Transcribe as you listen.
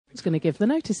Stuart's going to give the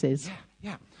notices.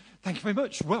 Yeah. Thank you very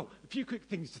much. Well, a few quick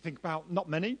things to think about, not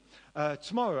many.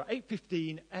 Tomorrow at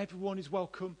 8:15, everyone is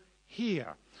welcome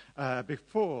here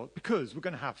because we're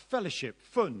going to have fellowship,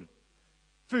 fun,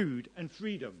 food and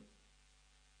freedom.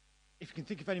 If you can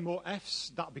think of any more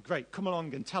Fs, that would be great. Come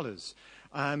along and tell us.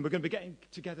 We're going to be getting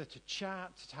together to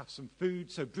chat, to have some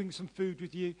food, so bring some food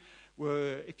with you.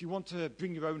 If you want to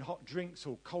bring your own hot drinks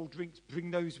or cold drinks, bring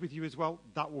those with you as well.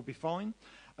 That will be fine.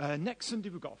 Next Sunday,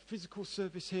 we've got a physical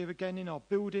service here again in our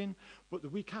building, but the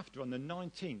week after, on the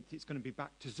 19th, it's going to be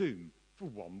back to Zoom for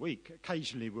 1 week.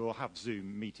 Occasionally, we'll have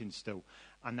Zoom meetings still,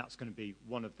 and that's going to be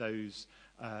one of those.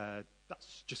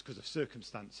 That's just because of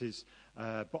circumstances,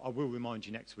 but I will remind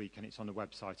you next week, and it's on the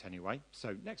website anyway.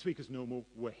 So next week, as normal,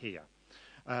 we're here.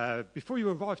 Before you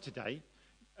arrive today,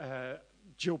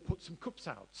 Jill put some cups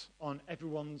out on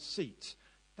everyone's seat.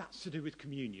 That's to do with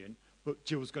communion, but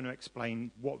Jill's going to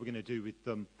explain what we're going to do with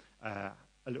them a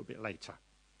little bit later.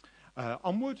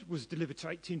 Onward was delivered to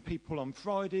 18 people on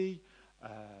Friday.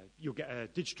 You'll get a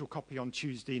digital copy on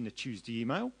Tuesday in the Tuesday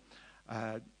email.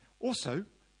 Also,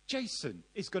 Jason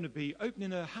is going to be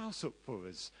opening her house up for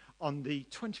us on the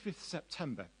 25th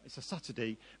September. It's a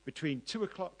Saturday between 2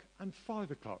 o'clock and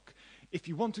 5 o'clock. If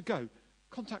you want to go,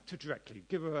 contact her directly.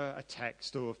 Give her a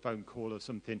text or a phone call or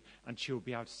something, and she'll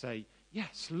be able to say,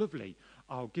 yes, lovely,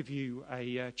 I'll give you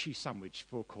a cheese sandwich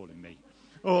for calling me.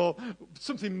 Or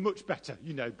something much better,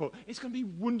 but it's going to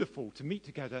be wonderful to meet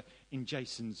together in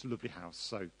Jason's lovely house.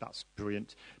 So that's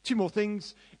brilliant. 2 more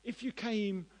things. If you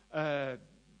came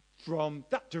from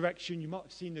that direction, you might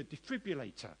have seen a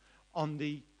defibrillator on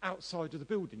the outside of the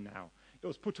building now. It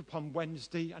was put up on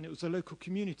Wednesday, and it was a local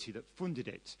community that funded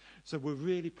it. So we're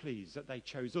really pleased that they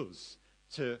chose us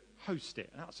to host it.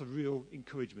 And that's a real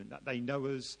encouragement that they know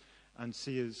us and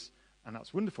see us, and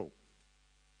that's wonderful.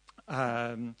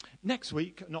 Next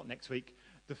week,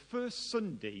 the first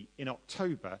Sunday in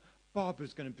October,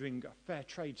 Barbara's going to bring a fair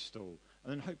trade stall.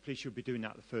 And then hopefully she'll be doing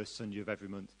that the first Sunday of every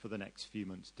month for the next few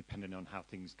months, depending on how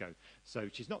things go. So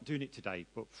she's not doing it today,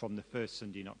 but from the first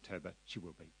Sunday in October, she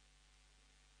will be.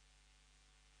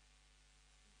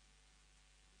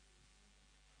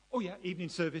 Oh, yeah, evening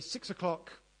service, 6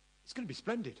 o'clock. It's going to be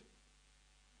splendid.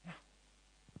 Yeah.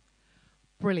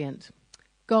 Brilliant.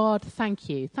 God, thank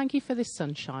you. Thank you for this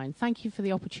sunshine. Thank you for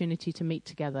the opportunity to meet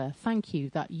together. Thank you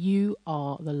that you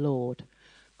are the Lord.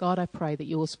 God, I pray that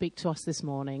you will speak to us this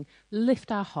morning,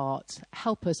 lift our hearts,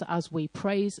 help us as we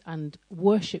praise and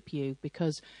worship you,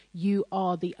 because you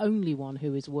are the only one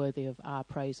who is worthy of our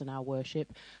praise and our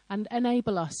worship, and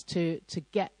enable us to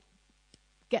get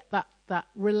that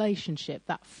relationship,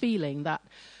 that feeling that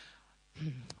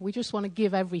we just want to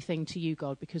give everything to you,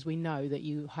 God, because we know that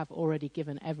you have already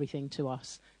given everything to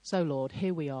us. So, Lord,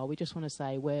 here we are. We just want to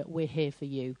say we're here for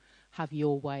you. Have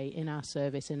your way in our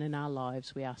service and in our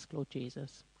lives, we ask, Lord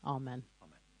Jesus. Amen.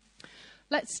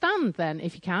 Let's stand then,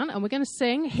 if you can, and we're going to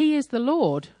sing He is the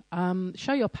Lord,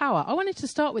 Show Your Power. I wanted to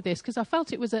start with this because I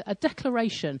felt it was a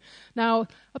declaration. Now,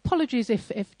 apologies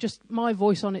if just my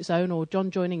voice on its own or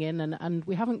John joining in, and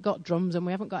we haven't got drums and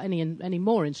we haven't got any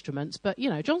more instruments, but,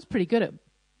 John's pretty good at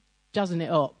jazzing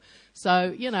it up.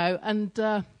 So,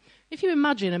 and if you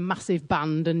imagine a massive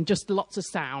band and just lots of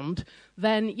sound,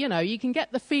 then, you can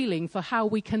get the feeling for how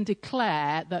we can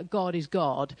declare that God is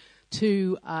God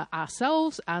to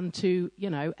ourselves and to,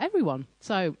 everyone.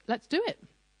 So let's do it.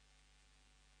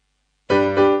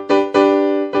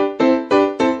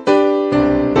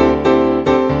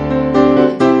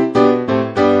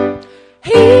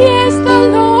 He is the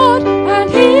Lord and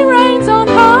he reigns on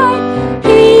high.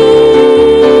 He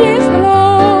is the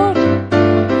Lord.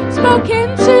 Spoke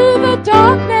into the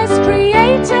darkness,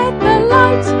 created the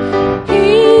light.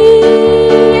 He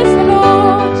is the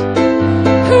Lord.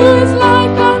 Who is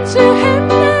like unto him,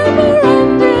 never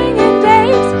ending in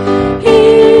days. He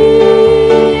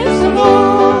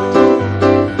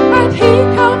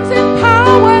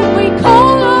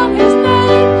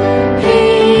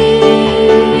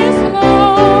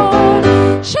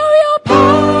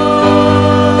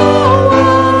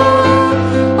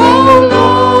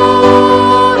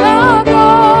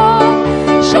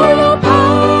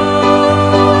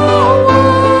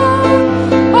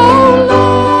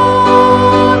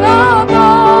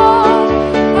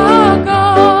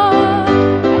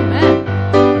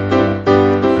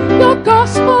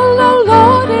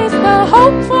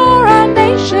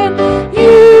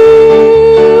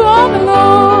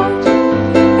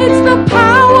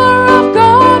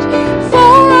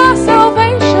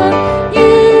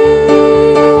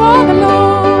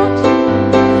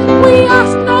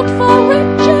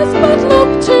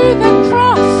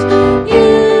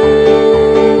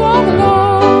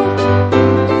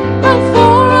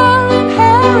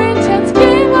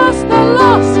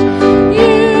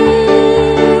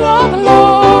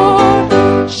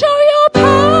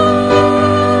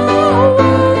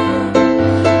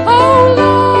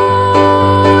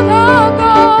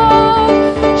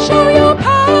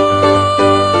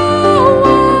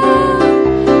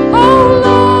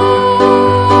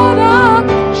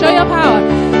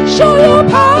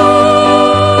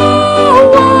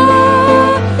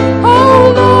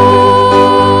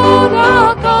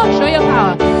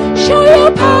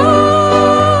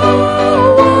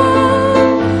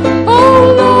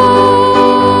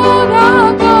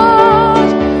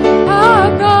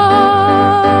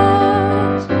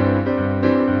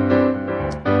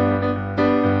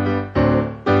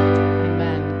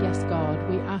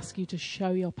you to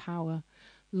show your power.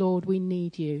 Lord, we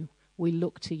need you. We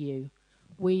look to you.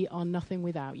 We are nothing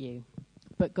without you.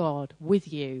 But God,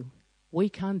 with you, we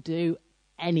can do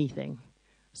anything.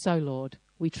 So, Lord,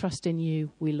 we trust in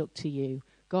you. We look to you.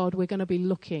 God, we're going to be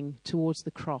looking towards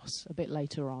the cross a bit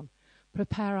later on.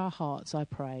 Prepare our hearts, I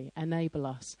pray. Enable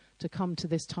us to come to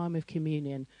this time of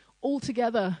communion all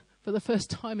together for the first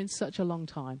time in such a long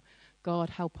time.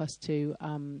 God, help us to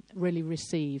really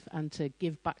receive and to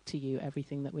give back to you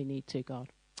everything that we need to, God.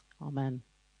 Amen.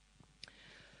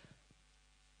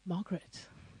 Margaret.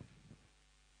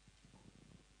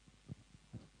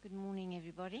 Good morning,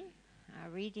 everybody. Our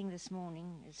reading this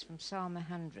morning is from Psalm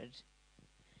 100.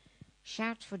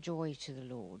 Shout for joy to the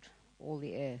Lord, all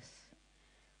the earth.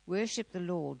 Worship the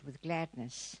Lord with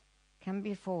gladness. Come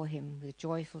before him with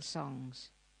joyful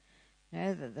songs.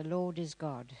 Know that the Lord is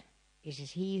God. It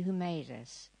is he who made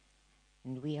us,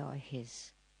 and we are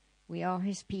his. We are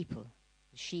his people,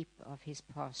 the sheep of his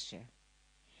pasture.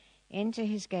 Enter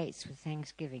his gates with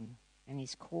thanksgiving, and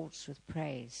his courts with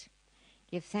praise.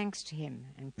 Give thanks to him,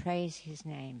 and praise his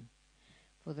name.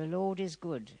 For the Lord is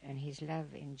good, and his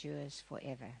love endures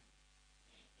forever.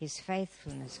 His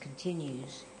faithfulness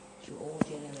continues through all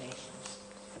generations.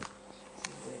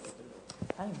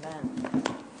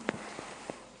 Amen.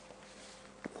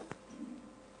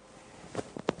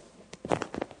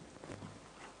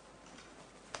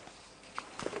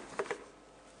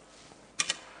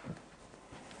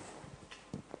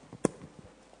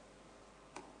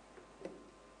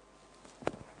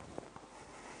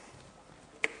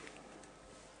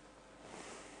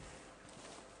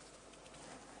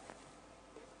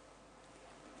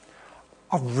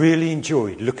 I've really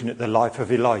enjoyed looking at the life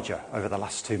of Elijah over the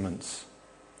last 2 months.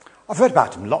 I've read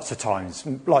about him lots of times,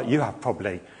 like you have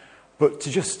probably, but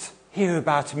to just hear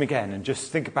about him again and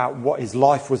just think about what his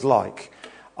life was like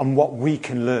and what we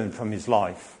can learn from his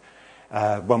life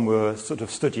when we were sort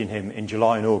of studying him in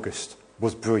July and August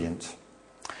was brilliant.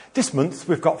 This month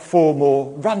we've got 4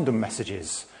 more random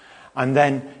messages, and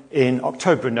then in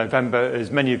October and November,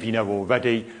 as many of you know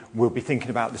already, we'll be thinking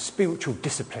about the spiritual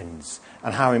disciplines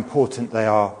and how important they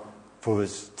are for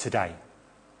us today.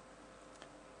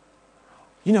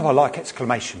 You know I like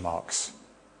exclamation marks.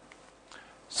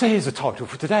 So here's the title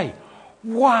for today.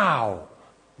 Wow!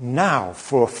 Now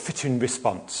for a fitting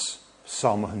response,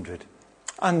 Psalm 100.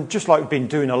 And just like we've been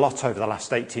doing a lot over the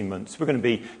last 18 months, we're going to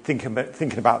be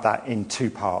thinking about that in 2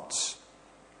 parts.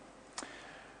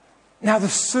 Now,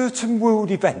 there's certain world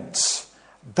events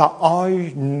that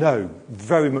I know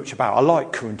very much about. I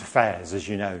like current affairs, as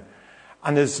you know.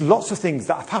 And there's lots of things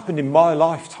that have happened in my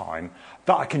lifetime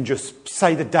that I can just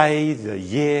say the day, the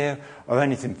year, or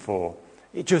anything for.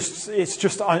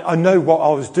 I know what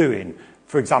I was doing,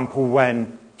 for example,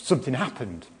 when something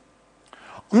happened.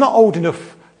 I'm not old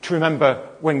enough to remember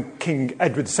when King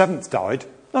Edward VII died.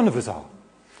 None of us are.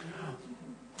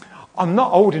 I'm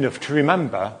not old enough to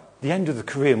remember the end of the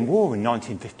Korean War in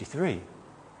 1953.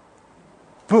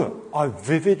 But I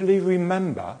vividly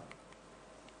remember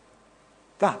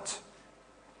that.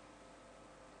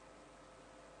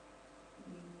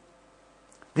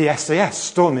 The SAS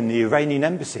storming the Iranian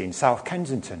embassy in South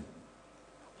Kensington.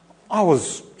 I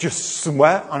was just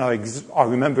somewhere, and I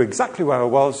remember exactly where I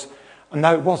was, and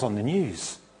now it was on the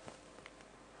news.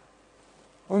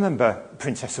 I remember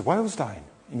Princess of Wales dying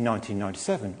in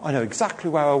 1997. I know exactly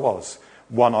where I was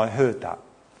when I heard that.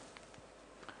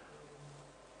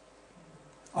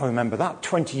 I remember that,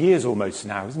 20 years almost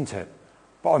now, isn't it?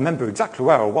 But I remember exactly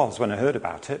where I was when I heard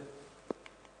about it.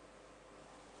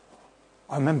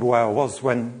 I remember where I was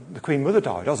when the Queen Mother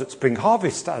died. I was at Spring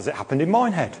Harvest, as it happened in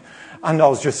Minehead. And I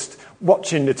was just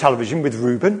watching the television with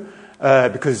Reuben,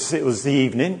 because it was the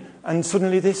evening, and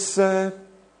suddenly this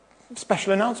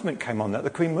special announcement came on that the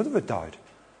Queen Mother had died.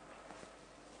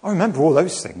 I remember all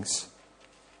those things.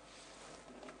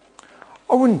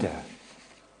 I wonder,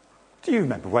 do you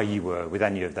remember where you were with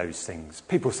any of those things?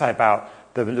 People say about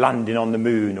the landing on the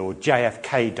moon or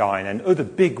JFK dying and other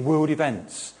big world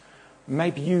events.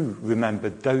 Maybe you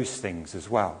remembered those things as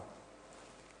well.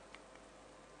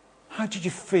 How did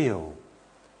you feel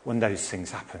when those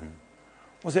things happened?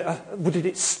 Did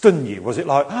it stun you? Was it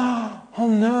like, oh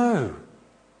no?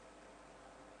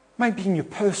 Maybe in your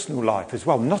personal life as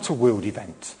well, not a world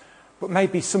event, but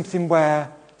maybe something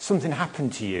where something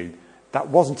happened to you that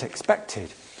wasn't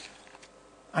expected.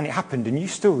 And it happened and you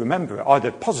still remember it, either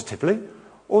positively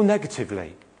or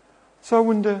negatively. So I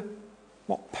wonder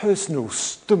what personal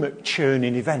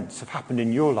stomach-churning events have happened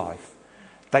in your life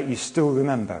that you still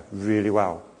remember really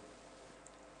well.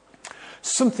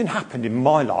 Something happened in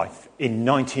my life in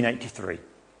 1983.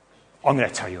 I'm going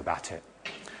to tell you about it.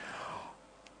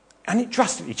 And it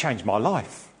drastically changed my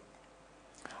life.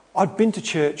 I'd been to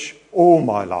church all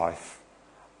my life,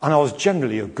 and I was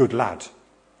generally a good lad.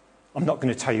 I'm not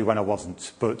going to tell you when I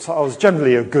wasn't, but I was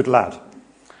generally a good lad.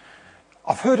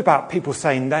 I've heard about people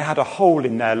saying they had a hole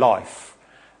in their life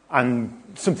and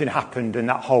something happened and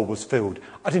that hole was filled.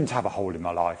 I didn't have a hole in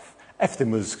my life.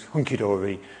 Everything was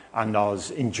hunky-dory and I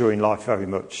was enjoying life very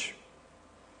much.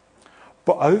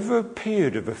 But over a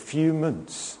period of a few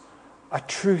months, a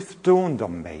truth dawned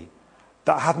on me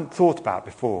that I hadn't thought about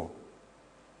before.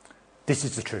 This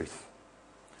is the truth.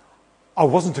 I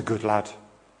wasn't a good lad.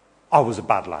 I was a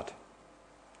bad lad.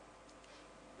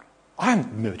 I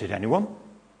hadn't murdered anyone.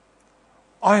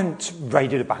 I hadn't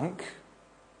raided a bank.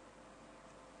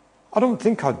 I don't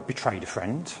think I'd betrayed a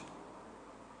friend.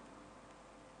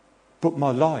 But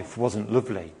my life wasn't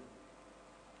lovely.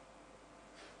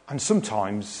 And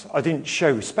sometimes I didn't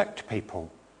show respect to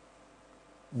people.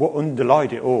 What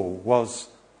underlied it all was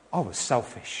I was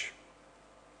selfish.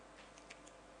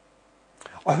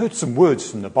 I heard some words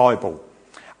from the Bible,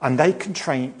 and they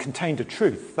contained a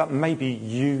truth that maybe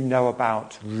you know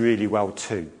about really well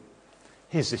too.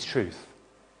 Here's this truth.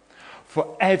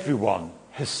 For everyone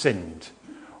has sinned.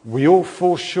 We all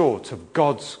fall short of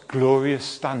God's glorious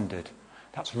standard.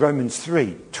 That's Romans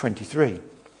 3:23.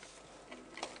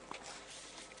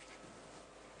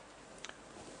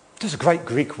 There's a great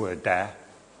Greek word there.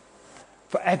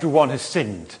 For everyone has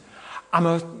sinned.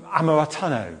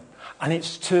 Amoratano. And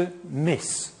it's to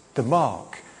miss the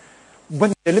mark.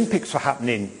 When the Olympics were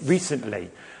happening recently,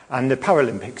 and the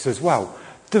Paralympics as well,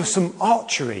 there were some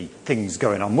archery things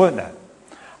going on, weren't there?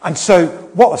 And so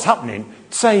what was happening,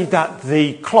 say that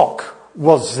the clock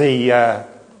was the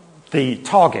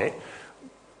target,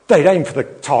 they'd aim for the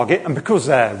target, and because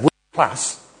they're world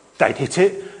class, they'd hit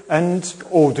it and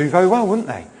all do very well, wouldn't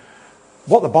they?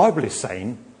 What the Bible is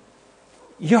saying,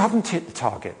 you haven't hit the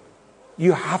target.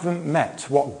 You haven't met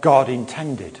what God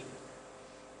intended.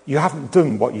 You haven't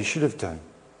done what you should have done.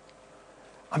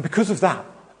 And because of that,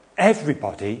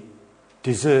 everybody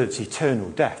deserves eternal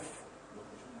death.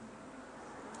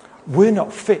 We're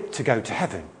not fit to go to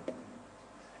heaven.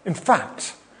 In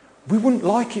fact, we wouldn't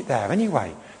like it there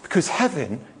anyway, because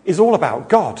heaven is all about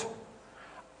God.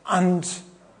 And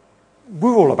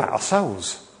we're all about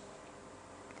ourselves.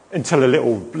 Until a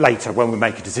little later when we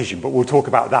make a decision, but we'll talk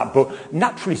about that. But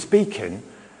naturally speaking,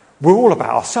 we're all about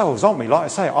ourselves, aren't we? Like I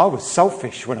say, I was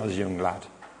selfish when I was a young lad.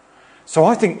 So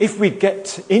I think if we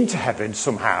get into heaven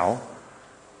somehow,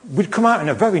 we'd come out in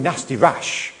a very nasty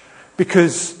rash,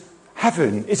 because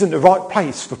heaven isn't the right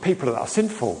place for people that are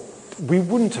sinful. We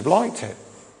wouldn't have liked it.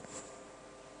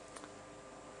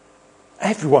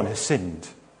 Everyone has sinned.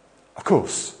 Of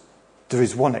course, there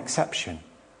is one exception.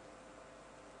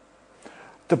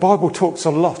 The Bible talks a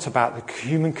lot about the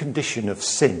human condition of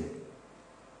sin.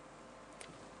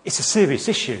 It's a serious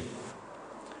issue.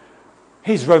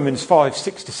 Here's Romans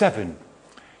 5:6-7.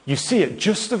 You see, at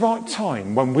just the right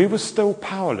time, when we were still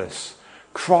powerless,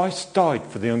 Christ died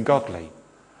for the ungodly.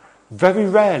 Very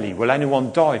rarely will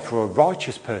anyone die for a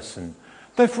righteous person,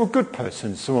 though for a good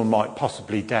person someone might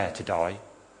possibly dare to die.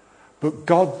 But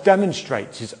God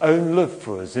demonstrates his own love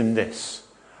for us in this.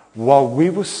 While we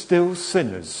were still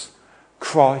sinners,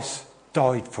 Christ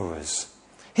died for us.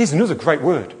 Here's another great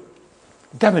word.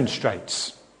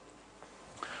 Demonstrates.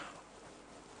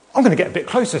 I'm going to get a bit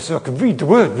closer so I can read the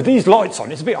word. With these lights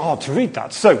on, it's a bit hard to read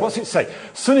that. So what's it say?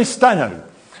 Sunistano.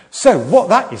 So what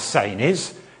that is saying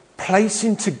is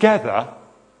placing together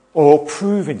or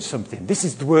proving something. This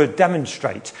is the word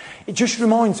demonstrate. It just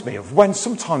reminds me of when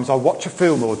sometimes I watch a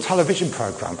film or a television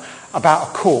programme about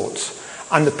a court,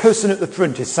 and the person at the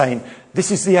front is saying, this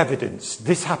is the evidence,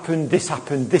 this happened, this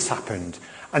happened, this happened.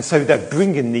 And so they're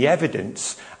bringing the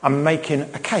evidence and making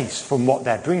a case from what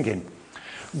they're bringing.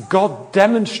 God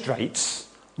demonstrates,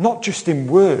 not just in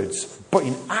words, but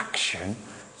in action.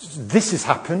 This has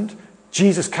happened,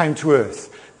 Jesus came to earth.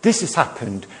 This has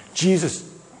happened, Jesus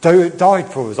died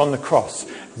for us on the cross.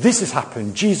 This has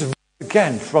happened, Jesus rose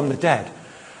again from the dead.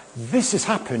 This has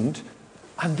happened,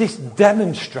 and this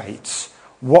demonstrates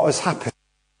what has happened.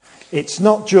 It's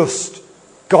not just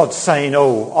God saying,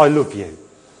 oh, I love you.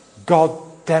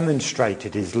 God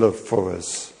demonstrated his love for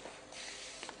us.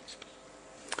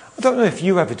 I don't know if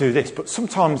you ever do this, but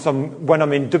sometimes when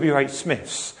I'm in WH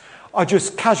Smith's, I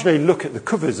just casually look at the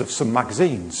covers of some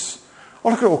magazines. I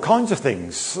look at all kinds of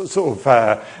things sort of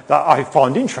that I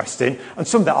find interesting, and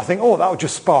some that I think, oh, that will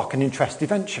just spark an interest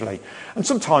eventually. And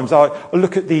sometimes I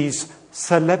look at these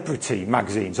celebrity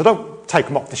magazines. I don't take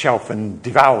them off the shelf and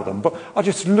devour them, but I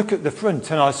just look at the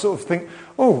front and I sort of think,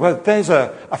 oh, well, there's a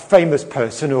famous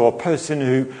person or a person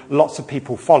who lots of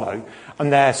people follow,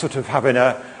 and they're sort of having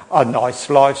a a nice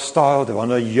lifestyle. They're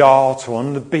on a yacht or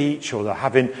on the beach, or they're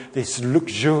having this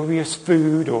luxurious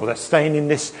food, or they're staying in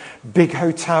this big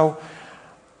hotel.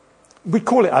 We'd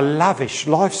call it a lavish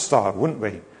lifestyle, wouldn't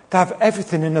we? They have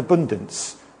everything in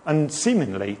abundance, and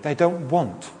seemingly they don't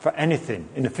want for anything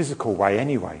in a physical way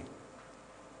anyway.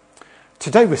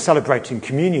 Today we're celebrating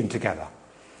communion together.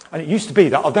 And it used to be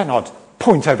that I'd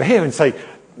point over here and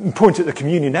point at the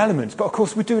communion elements, but of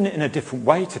course we're doing it in a different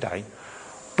way today.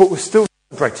 But we're still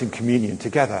celebrating communion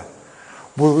together.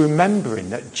 We're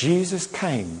remembering that Jesus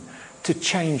came to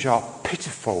change our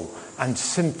pitiful and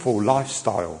sinful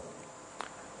lifestyle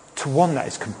to one that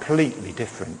is completely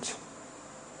different.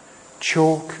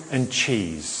 Chalk and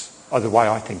cheese are the way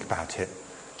I think about it.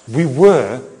 We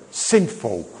were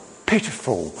sinful,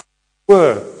 pitiful,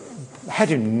 were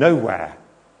heading nowhere.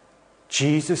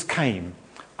 Jesus came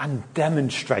and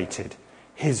demonstrated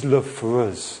his love for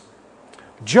us.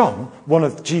 John, one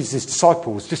of Jesus'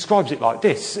 disciples, describes it like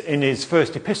this in his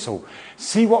first epistle.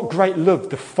 See what great love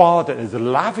the Father has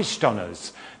lavished on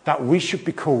us, that we should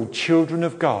be called children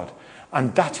of God.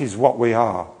 And that is what we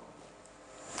are.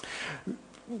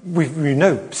 We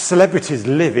know celebrities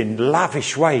live in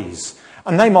lavish ways,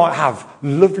 and they might have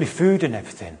lovely food and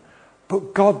everything.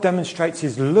 But God demonstrates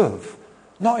his love,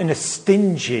 not in a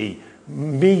stingy,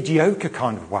 mediocre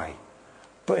kind of way,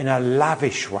 but in a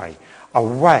lavish way, a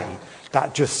way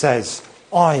that just says,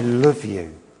 I love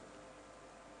you.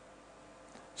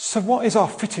 So what is our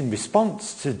fitting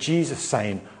response to Jesus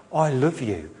saying, I love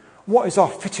you? What is our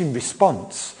fitting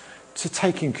response to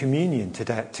taking communion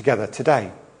together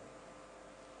today?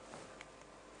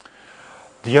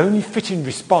 The only fitting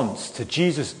response to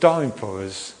Jesus dying for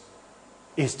us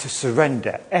is to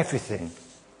surrender everything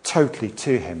totally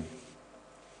to him.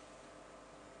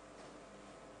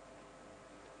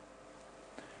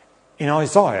 In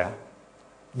Isaiah,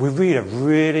 we read a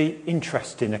really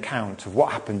interesting account of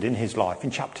what happened in his life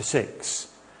in chapter 6.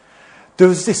 There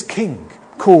was this king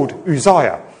called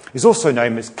Uzziah. He's also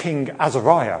known as King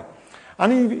Azariah.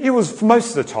 And he was, for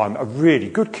most of the time, a really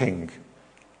good king.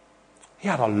 He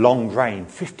had a long reign,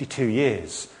 52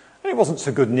 years. And it wasn't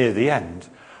so good near the end.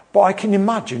 But I can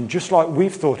imagine, just like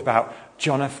we've thought about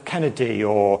John F. Kennedy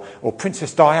or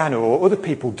Princess Diana or other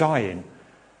people dying,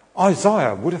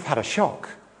 Isaiah would have had a shock.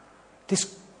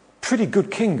 This pretty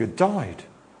good king had died.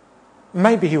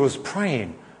 Maybe he was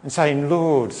praying and saying,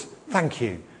 Lord, thank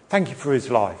you for his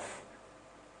life.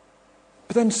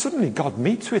 But then suddenly God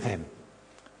meets with him.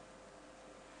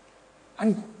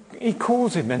 And he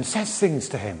calls him and says things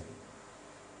to him.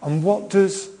 And what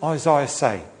does Isaiah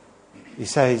say? He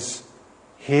says,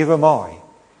 here am I.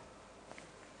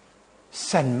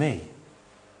 Send me.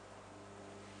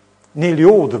 Nearly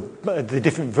all the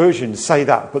different versions say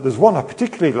that, but there's one I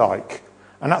particularly like,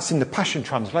 and that's in the Passion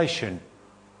Translation.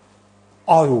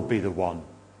 I will be the one.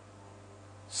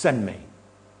 Send me.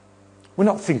 We're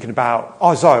not thinking about,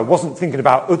 Isaiah wasn't thinking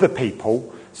about other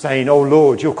people saying, oh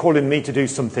Lord, you're calling me to do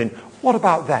something. What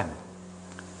about them?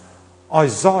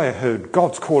 Isaiah heard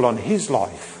God's call on his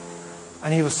life,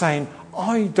 and he was saying,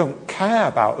 I don't care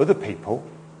about other people.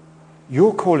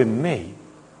 You're calling me.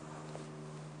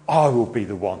 I will be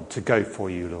the one to go for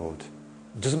you, Lord.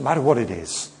 It doesn't matter what it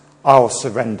is. I'll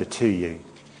surrender to you.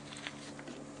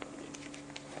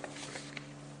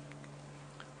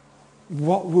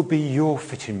 What will be your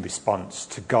fitting response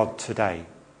to God today?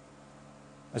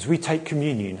 As we take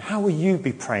communion, how will you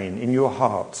be praying in your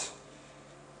heart?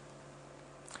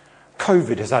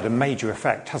 COVID has had a major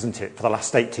effect, hasn't it, for the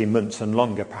last 18 months and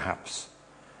longer, perhaps.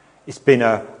 It's been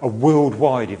a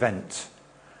worldwide event.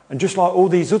 And just like all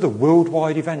these other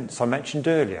worldwide events I mentioned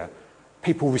earlier,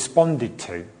 people responded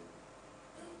to.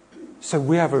 So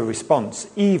we have a response,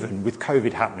 even with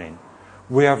COVID happening.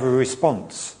 We have a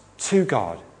response to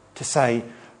God to say,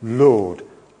 Lord,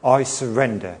 I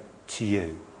surrender to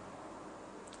you.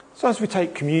 So as we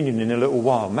take communion in a little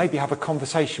while, maybe have a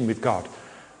conversation with God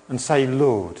and say,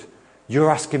 Lord, you're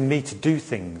asking me to do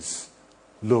things.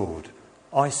 Lord,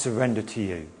 I surrender to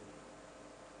you.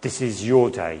 This is your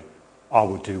day. I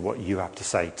will do what you have to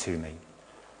say to me.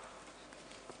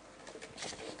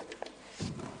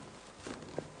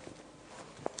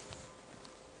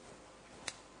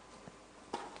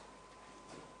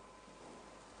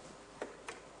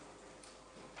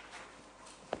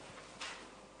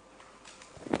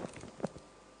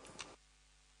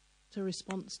 To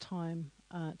response time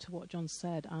to what John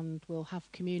said, and we'll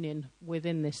have communion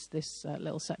within this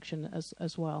little section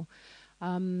as well.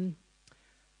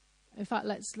 In fact,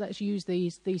 let's use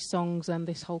these songs and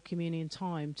this whole communion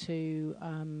time to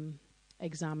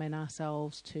examine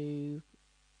ourselves, to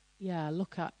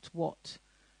look at what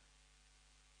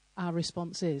our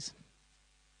response is.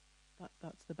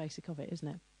 That's the basic of it, isn't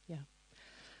it? Yeah.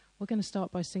 We're going to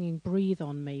start by singing Breathe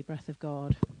on Me, Breath of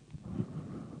God.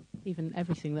 Even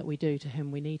everything that we do to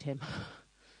him, we need him.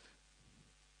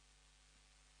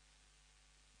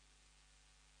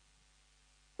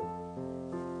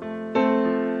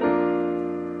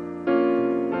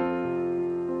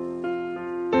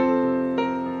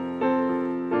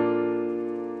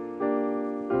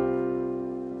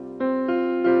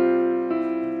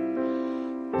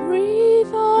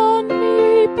 Breathe on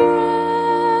me,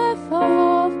 breath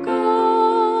of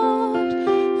God,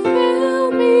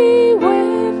 fill me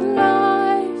with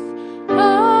life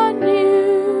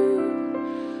anew,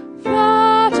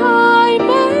 that I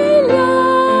may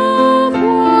love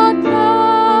what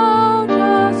thou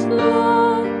dost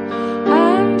love,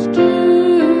 and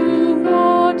do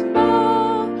what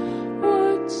thou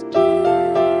wouldst do.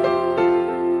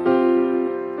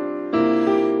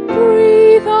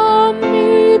 Breathe on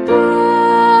me,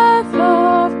 breath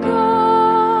of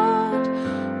God,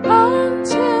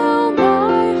 until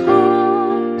my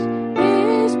heart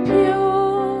is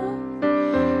pure,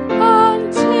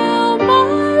 until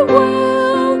my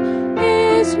will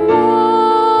is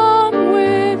one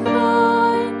with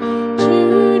thine,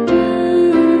 to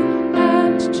do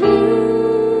and to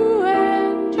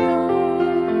endure.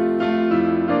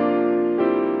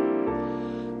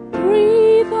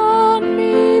 Breathe on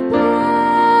me,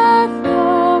 breath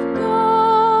of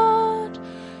God,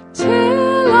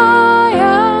 till I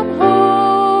am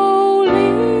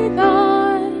wholly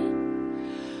thine,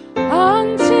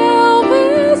 until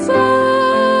this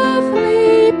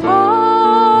earthly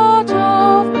part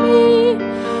of me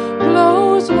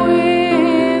glows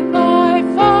with thy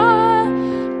fire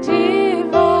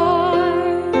divine.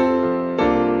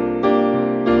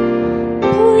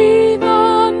 Breathe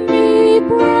on me,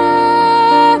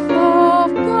 breath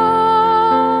of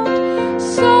God,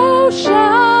 so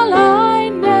shall I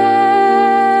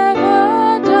never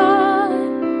die,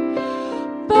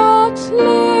 but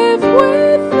live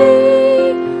with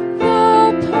thee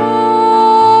the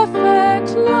perfect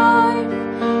life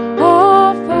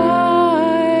of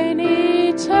thine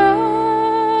eternity.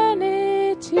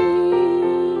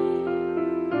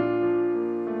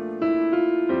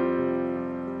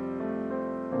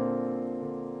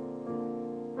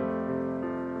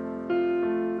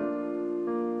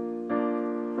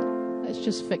 Let's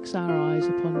just fix our eyes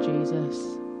upon Jesus.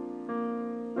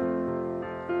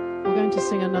 We're going to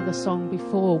sing another song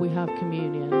before we have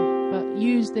communion, but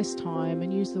use this time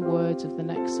and use the words of the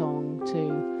next song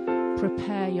to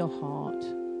prepare your heart,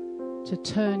 to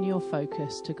turn your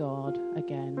focus to God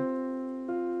again.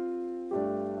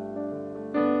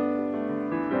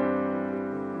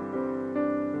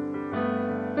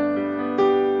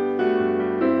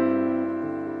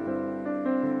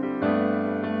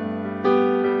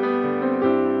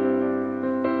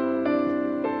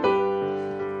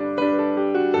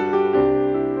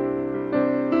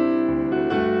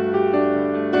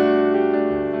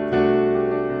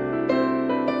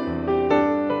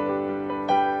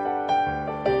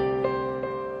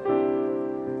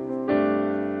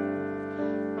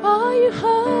 Are you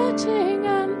hurting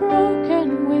and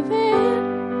broken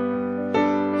within,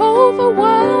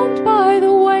 overwhelmed by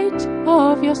the weight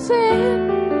of your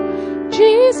sin?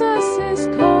 Jesus is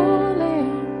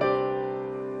calling.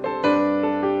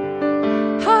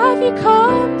 Have you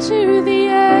come to the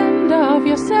end of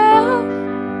yourself?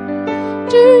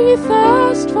 Do you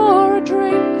thirst for a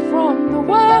drink from the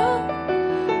well?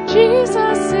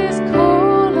 Jesus is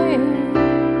calling.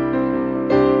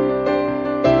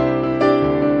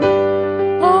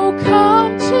 Oh,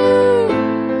 come to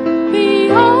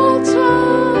the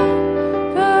altar.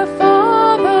 The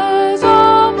Father's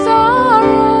arms are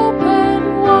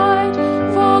open wide.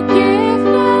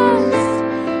 Forgiveness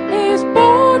is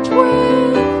bought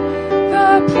with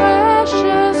the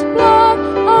precious blood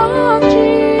of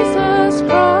Jesus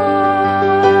Christ.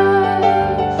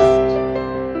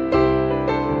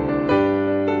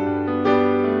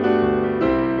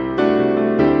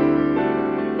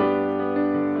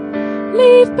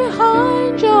 Leave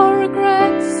behind your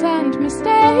regrets and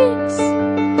mistakes.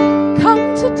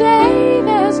 Come today,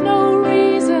 there's no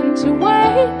reason to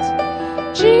wait.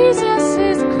 Jesus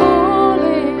is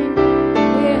calling.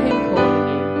 Hear him calling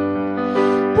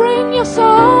you. Bring your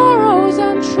sorrows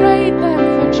and trade them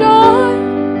for joy.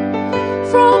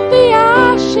 From the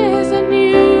ashes a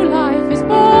new life is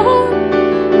born.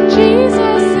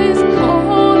 Jesus is calling.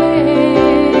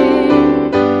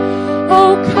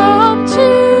 Oh, come to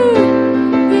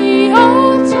the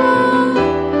altar.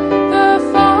 The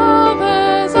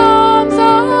Father's arms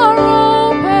are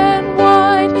open wide.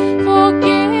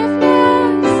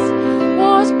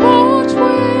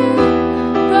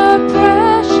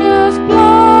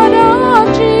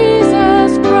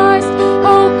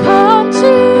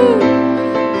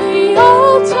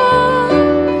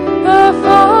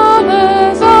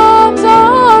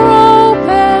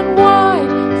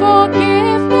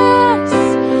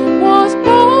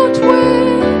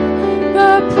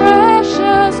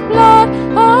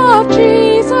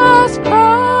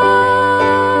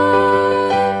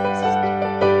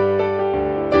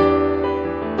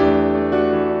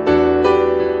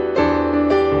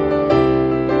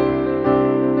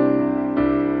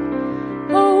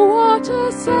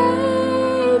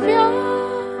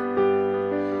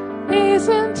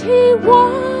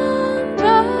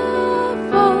 wonderful.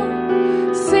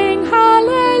 Sing hallelujah,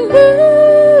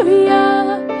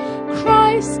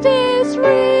 Christ is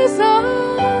risen.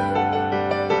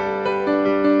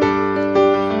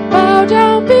 Bow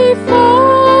down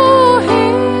before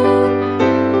him,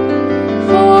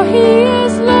 for he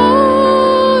is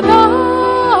Lord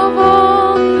of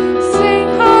all. Sing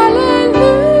hallelujah,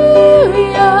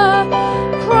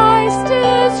 Christ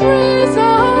is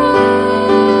risen.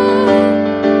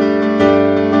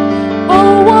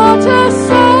 Oh, what a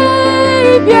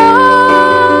Savior!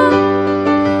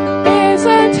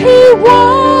 Isn't he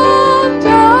wonderful?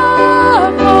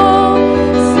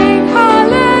 Sing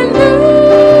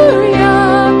hallelujah,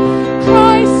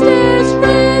 Christ is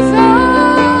risen.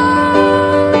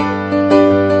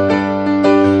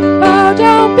 Bow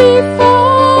down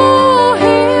before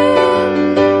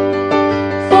him,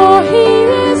 for he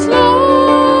is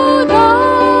Lord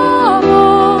of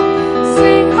all.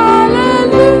 Sing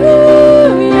hallelujah,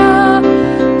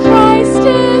 Christ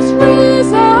is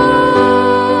risen.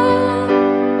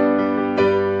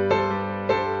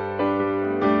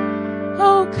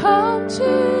 Oh, come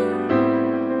to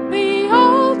the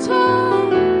altar.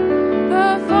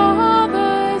 The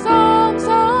Father's arms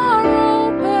are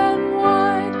open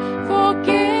wide.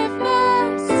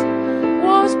 Forgiveness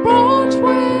was brought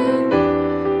with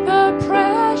the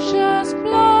precious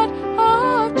blood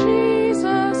of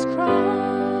Jesus Christ.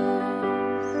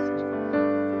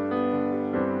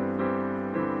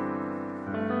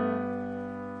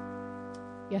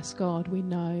 Yes, God, we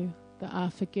know that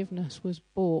our forgiveness was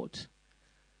bought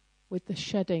with the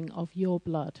shedding of your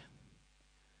blood.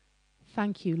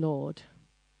 Thank you, Lord,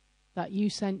 that you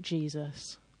sent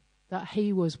Jesus, that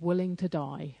he was willing to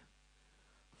die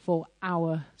for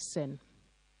our sin.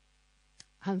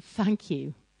 And thank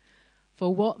you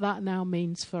for what that now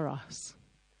means for us.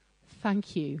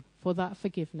 Thank you for that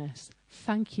forgiveness.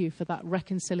 Thank you for that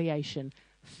reconciliation.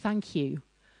 Thank you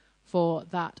for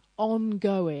that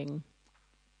ongoing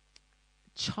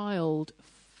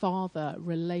child-father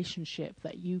relationship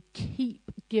that you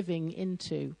keep giving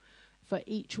into for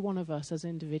each one of us as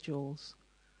individuals.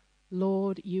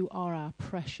 Lord, you are our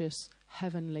precious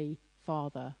heavenly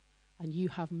Father, and you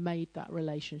have made that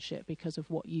relationship because of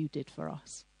what you did for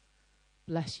us.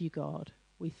 Bless you, God.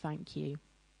 We thank you.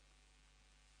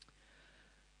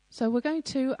 So we're going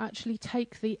to actually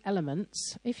take the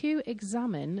elements. If you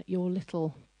examine your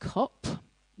little cup,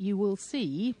 you will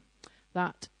see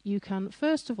that you can,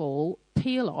 first of all,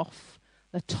 peel off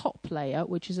the top layer,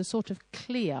 which is a sort of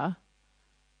clear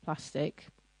plastic,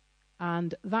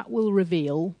 and that will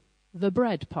reveal the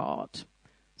bread part.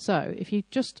 So if you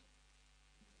just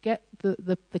get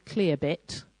the clear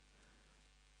bit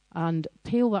and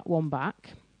peel that one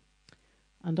back,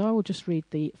 and I will just read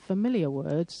the familiar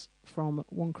words from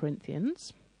 1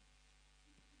 Corinthians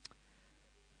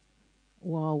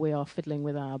while we are fiddling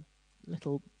with our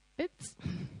little bits.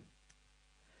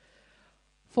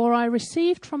 For I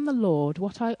received from the Lord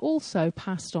what I also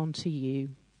passed on to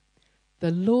you.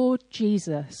 The Lord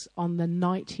Jesus, on the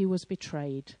night he was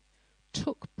betrayed,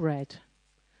 took bread,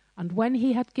 and when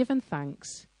he had given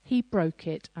thanks, he broke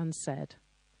it and said,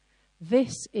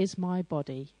 "This is my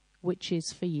body, which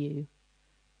is for you.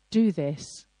 Do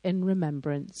this in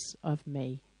remembrance of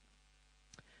me."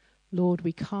 Lord,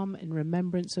 we come in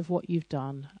remembrance of what you've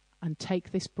done and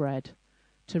take this bread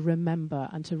to remember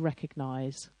and to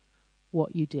recognize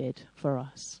what you did for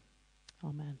us.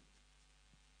 Amen.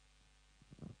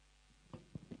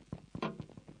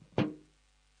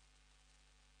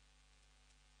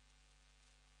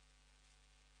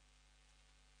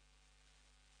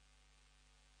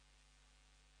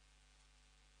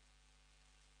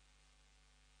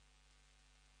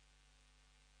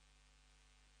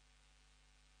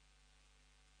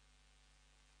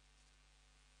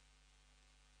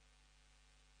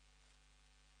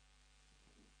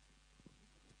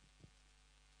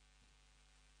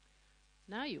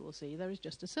 Now you will see there is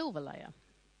just a silver layer.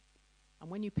 And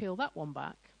when you peel that one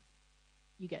back,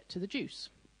 you get to the juice.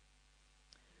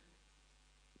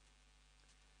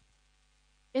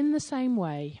 In the same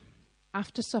way,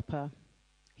 after supper,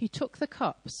 he took the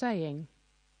cup, saying,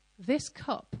 "This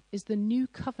cup is the new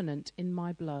covenant in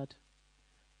my blood.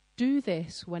 Do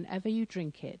this whenever you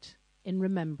drink it in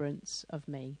remembrance of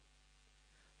me.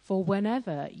 For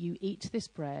whenever you eat this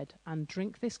bread and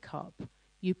drink this cup,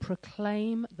 you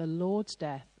proclaim the Lord's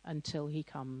death until he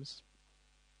comes."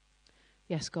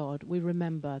 Yes, God, we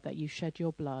remember that you shed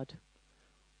your blood.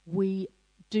 We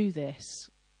do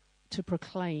this to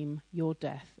proclaim your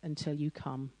death until you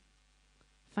come.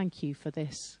 Thank you for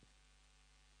this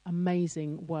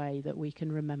amazing way that we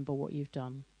can remember what you've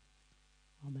done.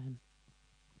 Amen.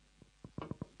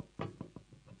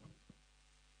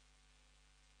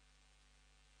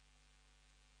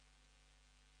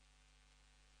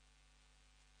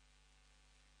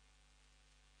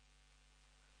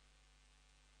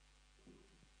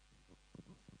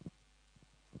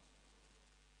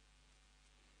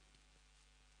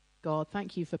 God,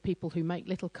 thank you for people who make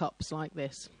little cups like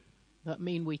this that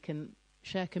mean we can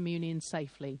share communion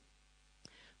safely,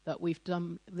 that we've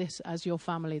done this as your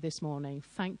family this morning.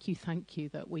 Thank you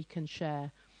that we can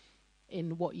share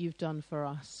in what you've done for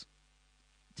us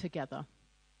together.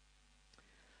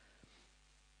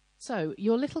 So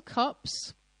your little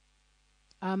cups,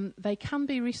 they can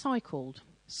be recycled.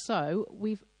 So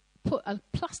we've put a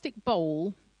plastic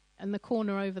bowl in the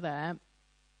corner over there,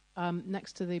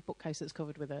 next to the bookcase that's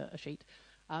covered with a sheet.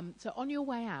 So on your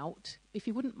way out, if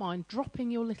you wouldn't mind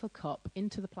dropping your little cup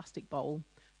into the plastic bowl,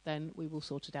 then we will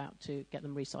sort it out to get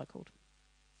them recycled.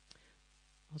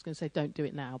 I was going to say don't do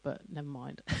it now, but never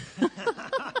mind.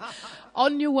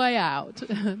 On your way out,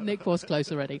 Nick was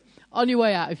close already. On your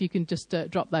way out, if you can just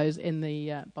drop those in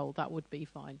the bowl, that would be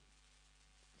fine.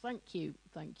 Thank you.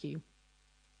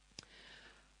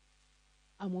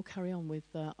 And we'll carry on with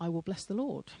I Will Bless the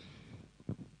Lord.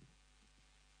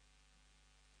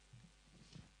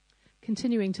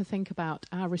 Continuing to think about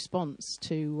our response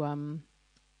to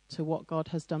what God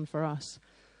has done for us.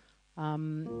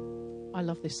 I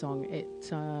love this song.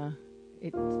 It's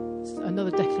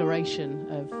another declaration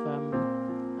of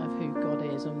who God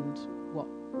is and what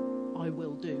I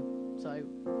will do. So,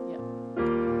 yeah.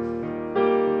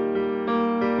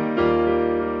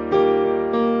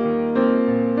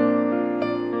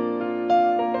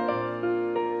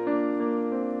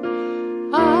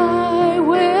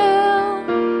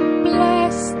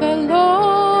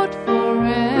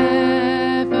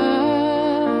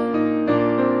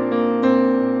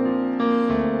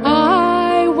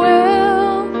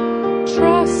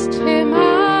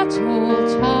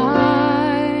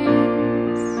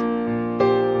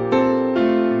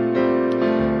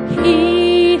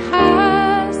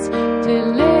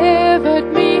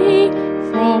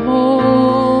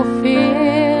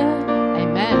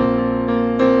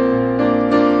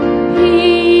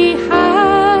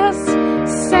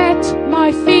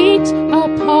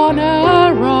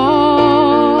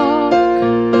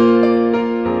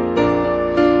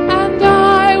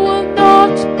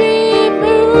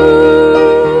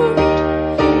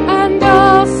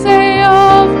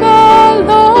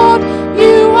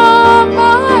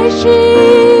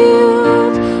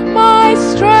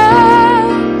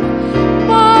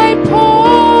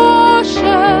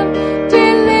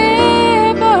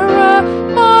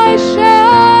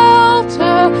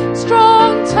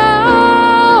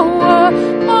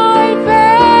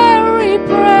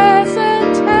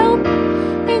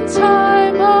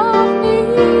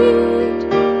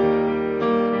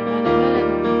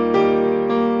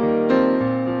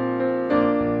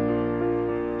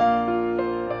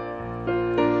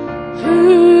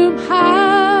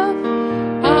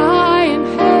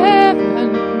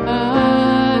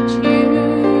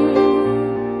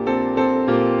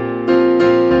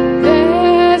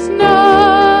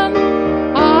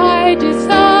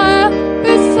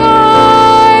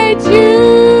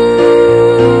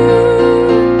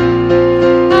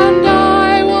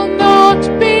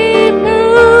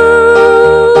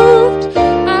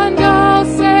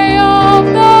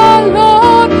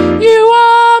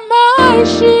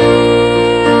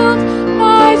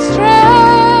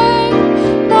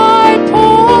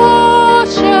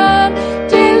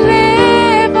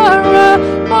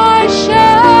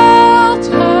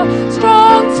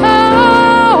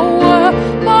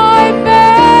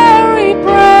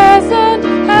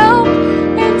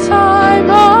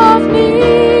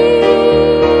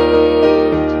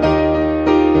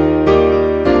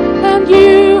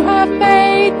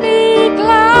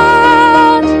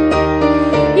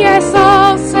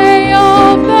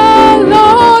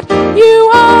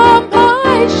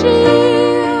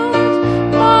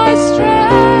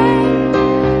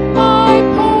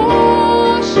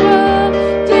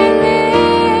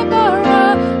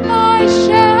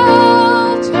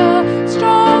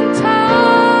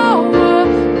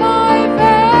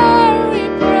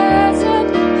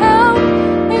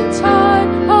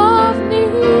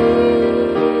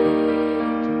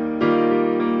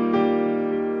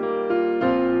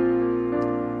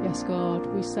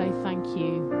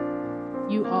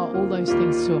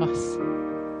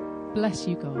 Bless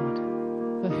you, God,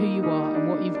 for who you are and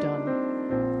what you've done.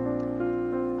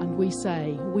 And we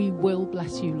say, we will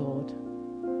bless you, Lord.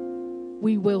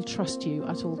 We will trust you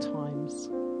at all times.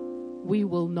 We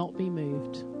will not be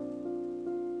moved.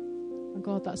 And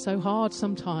God, that's so hard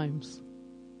sometimes.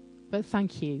 But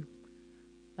thank you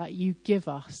that you give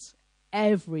us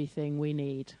everything we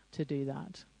need to do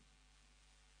that.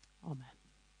 Amen.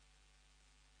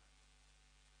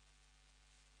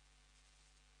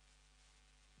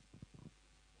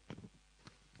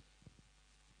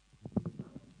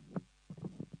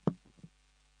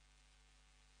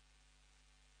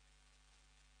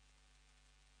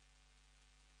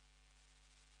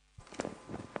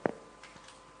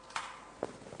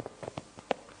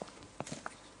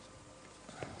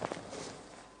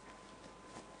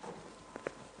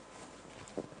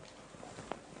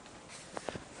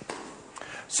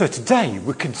 So today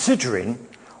we're considering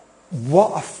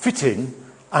what a fitting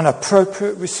and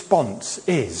appropriate response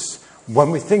is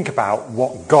when we think about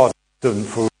what God has done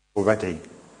for us already.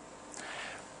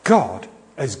 God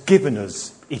has given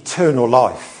us eternal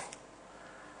life.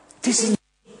 This is...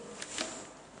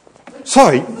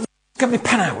 Sorry, get my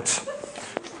pen out.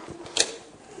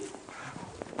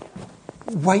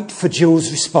 Wait for Jill's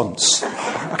response.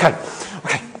 Okay.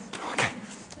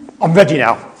 I'm ready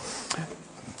now.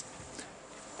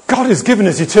 God has given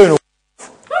us eternal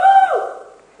life.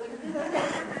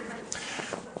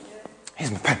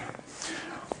 Here's my pen.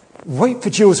 Wait for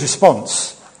Jill's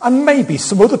response, and maybe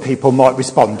some other people might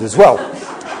respond as well.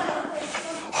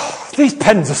 These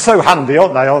pens are so handy,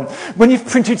 aren't they? When you've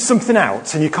printed something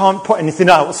out and you can't put anything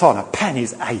else on, a pen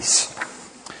is ace.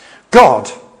 God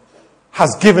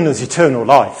has given us eternal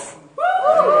life.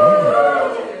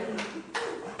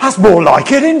 That's more like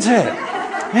it, isn't it?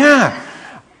 Yeah.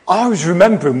 I was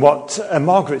remembering what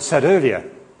Margaret said earlier,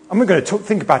 and we're going to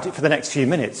think about it for the next few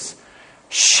minutes.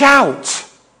 Shout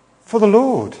for the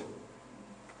Lord.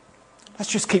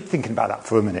 Let's just keep thinking about that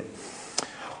for a minute.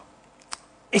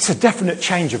 It's a definite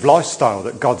change of lifestyle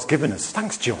that God's given us.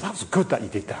 Thanks, Jill. That was good that you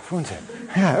did that, wasn't it?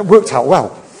 Yeah, it worked out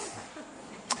well.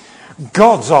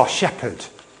 God's our shepherd.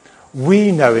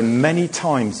 We know him many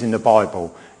times in the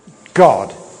Bible.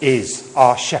 God is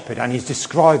our shepherd, and he's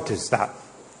described as that.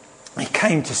 He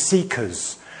came to seek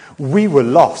us. We were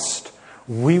lost.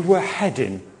 We were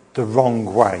heading the wrong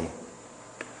way.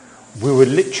 We were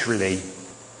literally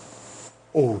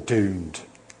all doomed.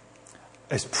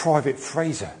 As Private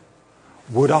Fraser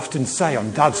would often say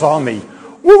on Dad's Army,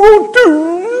 we're all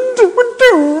doomed, we're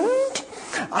doomed.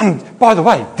 And by the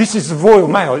way, this is the Royal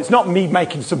Mail. It's not me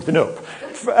making something up.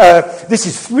 This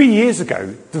is 3 years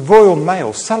ago. The Royal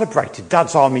Mail celebrated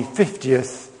Dad's Army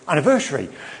 50th anniversary.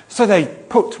 So they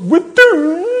put "we're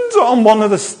doomed" on one of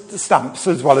the stamps,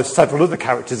 as well as several other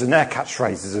characters and their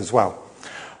catchphrases as well.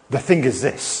 The thing is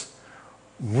this: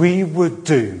 we were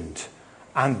doomed,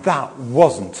 and that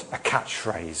wasn't a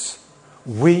catchphrase.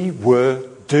 We were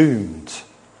doomed.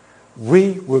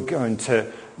 We were going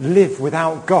to live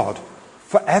without God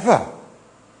forever.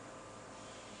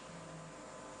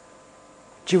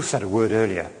 Jill said a word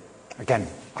earlier. Again,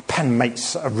 a pen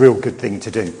makes a real good thing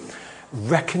to do.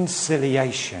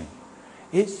 Reconciliation.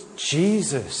 It's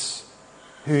Jesus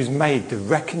who's made the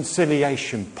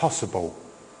reconciliation possible.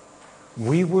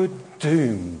 We were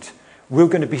doomed. We're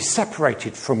going to be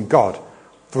separated from God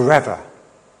forever.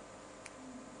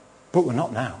 But we're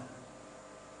not now.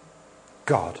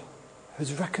 God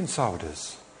has reconciled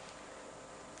us.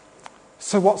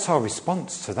 So what's our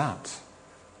response to that?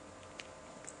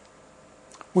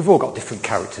 We've all got different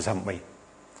characters, haven't we?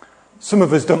 Some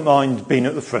of us don't mind being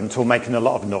at the front or making a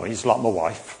lot of noise, like my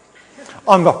wife.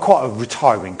 I'm quite a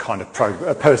retiring kind of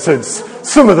person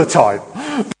some of the time.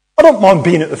 I don't mind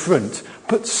being at the front,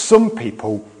 but some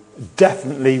people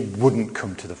definitely wouldn't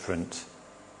come to the front.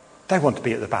 They want to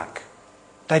be at the back.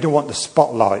 They don't want the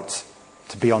spotlight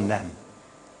to be on them.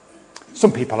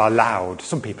 Some people are loud,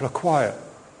 some people are quiet.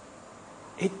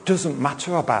 It doesn't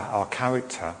matter about our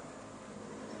character.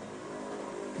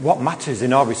 What matters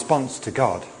in our response to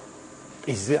God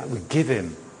is that we give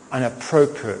him an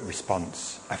appropriate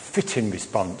response, a fitting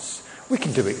response. We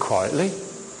can do it quietly.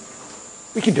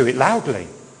 We can do it loudly.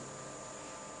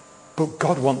 But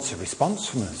God wants a response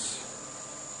from us.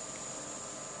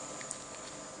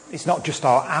 It's not just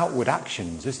our outward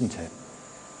actions, isn't it?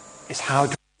 It's how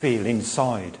do we feel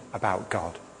inside about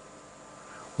God.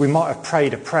 We might have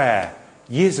prayed a prayer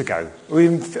years ago, or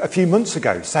even a few months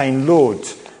ago, saying, Lord,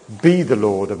 be the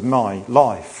Lord of my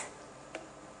life.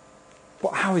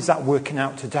 But how is that working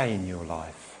out today in your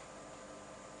life?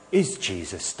 Is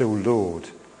Jesus still Lord?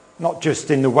 Not just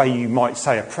in the way you might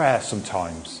say a prayer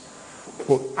sometimes,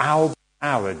 but hour by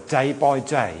hour, day by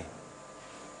day,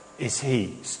 is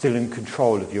he still in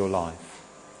control of your life?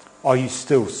 Are you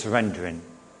still surrendering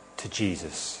to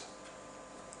Jesus?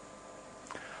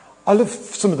 I love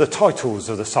some of the titles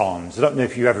of the Psalms. I don't know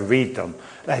if you ever read them.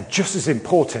 They're just as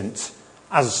important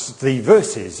as the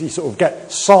verses. You sort of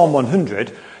get Psalm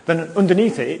 100, then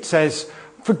underneath it, it says,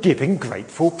 for giving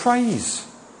grateful praise.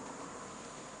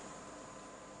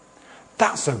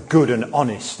 That's a good and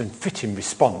honest and fitting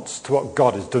response to what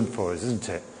God has done for us, isn't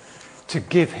it? To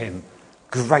give him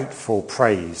grateful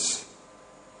praise.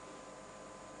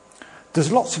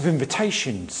 There's lots of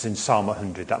invitations in Psalm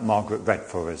 100 that Margaret read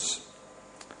for us.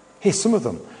 Here's some of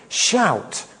them.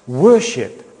 Shout,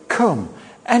 worship, come,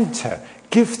 enter,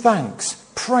 give thanks,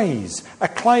 praise,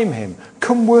 acclaim him,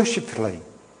 come worshipfully.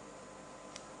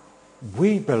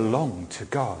 We belong to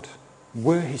God.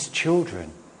 We're his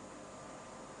children.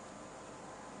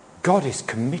 God is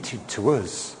committed to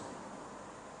us,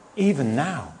 even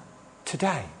now,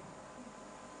 today.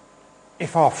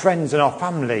 If our friends and our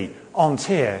family aren't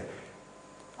here,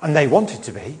 and they wanted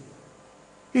to be,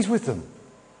 he's with them,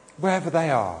 wherever they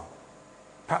are.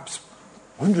 Perhaps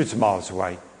hundreds of miles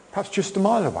away, perhaps just a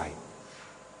mile away.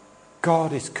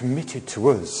 God is committed to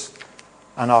us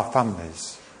and our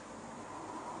families.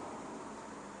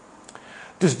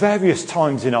 There's various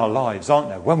times in our lives, aren't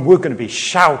there, when we're going to be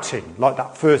shouting, like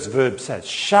that first verb says,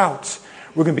 shout.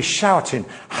 We're going to be shouting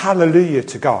hallelujah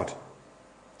to God,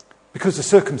 because the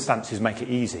circumstances make it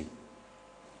easy.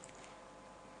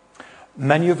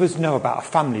 Many of us know about a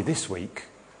family this week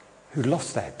who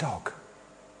lost their dog.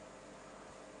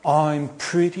 I'm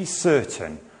pretty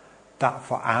certain that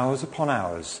for hours upon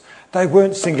hours, they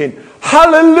weren't singing,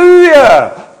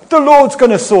 hallelujah, the Lord's going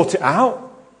to sort it out.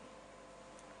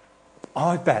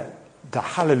 I bet the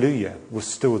hallelujah was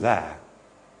still there,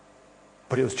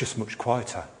 but it was just much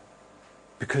quieter,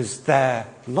 because their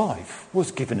life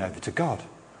was given over to God.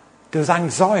 There was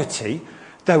anxiety,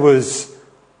 there was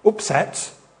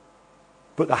upset,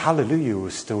 but the hallelujah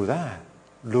was still there.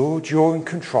 Lord, you're in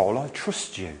control, I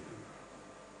trust you.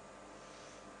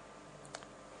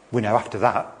 We know after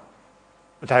that,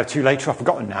 a day or two later, I've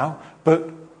forgotten now, but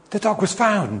the dog was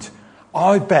found.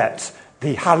 I bet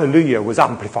the hallelujah was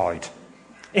amplified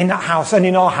in that house and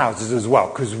in our houses as well,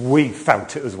 because we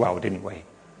felt it as well, didn't we?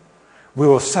 We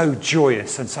were so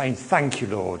joyous and saying, thank you,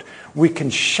 Lord. We can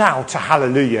shout a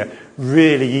hallelujah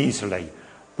really easily.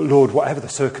 But Lord, whatever the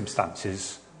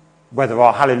circumstances, whether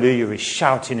our hallelujah is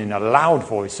shouting in a loud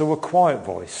voice or a quiet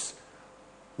voice,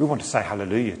 we want to say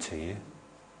hallelujah to you.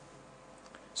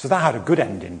 So that had a good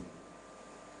ending.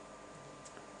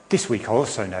 This week I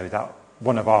also know that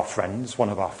one of our friends, one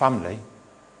of our family,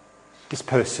 this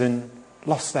person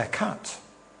lost their cat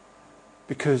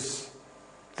because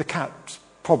the cat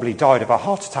probably died of a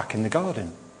heart attack in the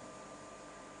garden.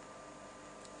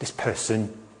 This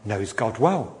person knows God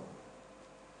well.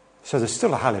 So there's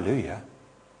still a hallelujah,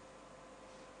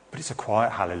 but it's a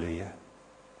quiet hallelujah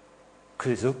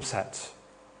because it's upset.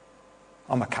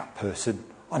 I'm a cat person.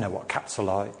 I know what cats are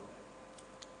like.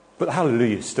 But the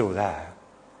hallelujah is still there.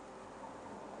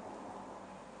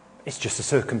 It's just the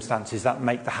circumstances that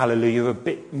make the hallelujah a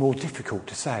bit more difficult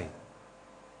to say.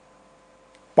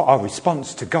 But our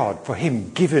response to God for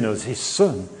him giving us his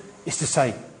son is to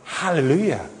say,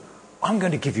 hallelujah, I'm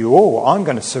going to give you all. I'm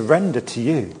going to surrender to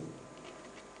you.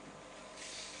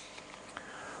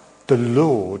 The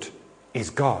Lord is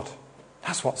God.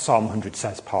 That's what Psalm 100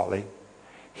 says partly.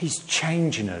 He's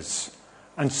changing us.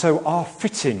 And so our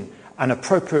fitting and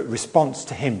appropriate response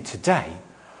to him today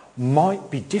might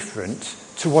be different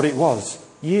to what it was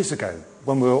years ago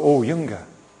when we were all younger.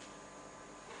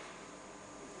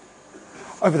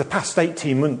 Over the past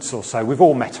 18 months or so, we've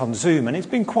all met on Zoom, and it's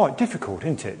been quite difficult,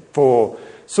 isn't it, for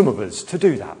some of us to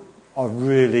do that. I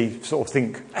really sort of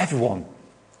think everyone,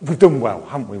 we've done well,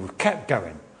 haven't we? We've kept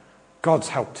going. God's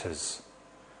helped us.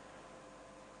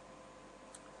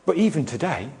 But even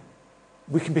today,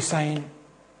 we can be saying,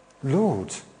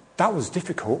 Lord, that was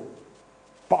difficult,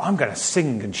 but I'm going to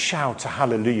sing and shout a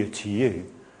hallelujah to you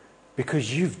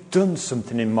because you've done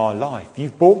something in my life.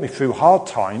 You've brought me through hard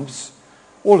times.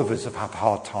 All of us have had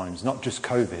hard times, not just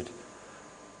COVID.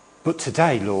 But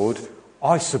today, Lord,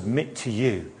 I submit to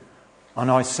you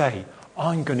and I say,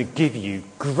 I'm going to give you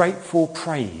grateful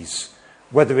praise,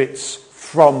 whether it's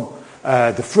from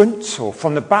the front or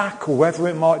from the back or wherever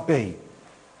it might be.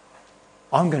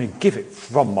 I'm going to give it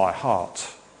from my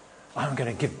heart. I'm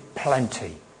going to give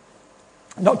plenty.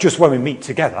 Not just when we meet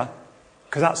together,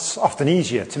 because that's often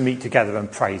easier to meet together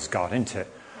and praise God, isn't it?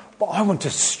 But I want to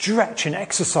stretch and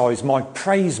exercise my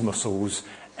praise muscles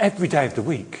every day of the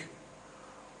week.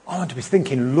 I want to be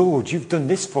thinking, Lord, you've done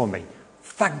this for me.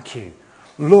 Thank you.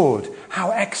 Lord,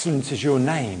 how excellent is your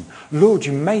name. Lord,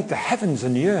 you made the heavens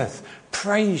and the earth.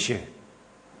 Praise you.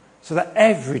 So that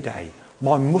every day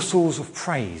my muscles of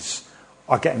praise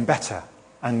are getting better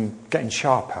and getting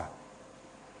sharper.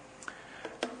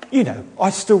 You know,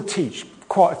 I still teach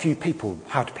quite a few people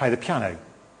how to play the piano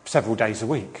several days a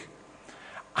week.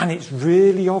 And it's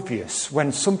really obvious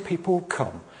when some people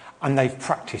come and they've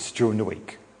practiced during the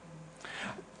week.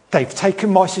 They've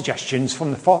taken my suggestions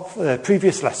from the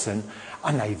previous lesson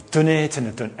and they've done it and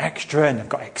they've done extra and they've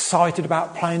got excited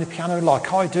about playing the piano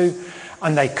like I do.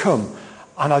 And they come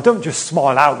and I don't just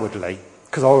smile outwardly,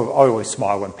 because I always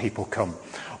smile when people come.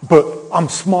 But I'm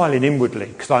smiling inwardly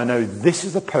because I know this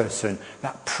is a person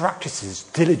that practices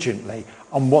diligently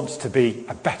and wants to be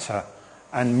a better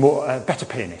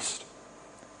pianist.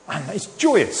 And it's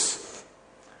joyous.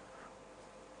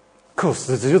 Of course,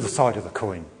 there's the other side of the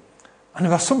coin. And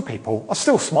there are some people I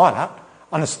still smile at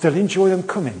and I still enjoy them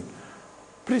coming.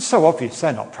 But it's so obvious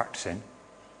they're not practicing.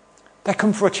 They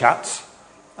come for a chat,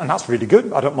 and that's really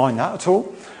good. I don't mind that at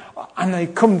all. And they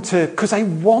come because they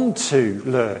want to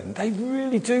learn. They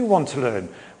really do want to learn.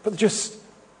 But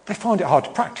they find it hard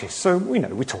to practice. So,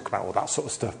 we talk about all that sort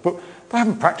of stuff. But they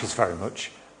haven't practiced very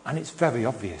much. And it's very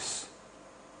obvious.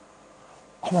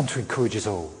 I want to encourage us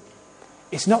all.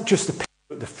 It's not just the people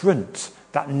at the front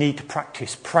that need to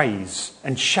practice praise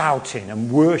and shouting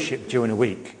and worship during a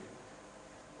week.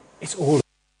 It's all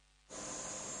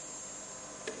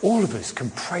of us can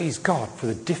praise God for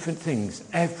the different things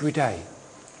every day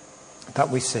that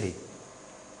we see.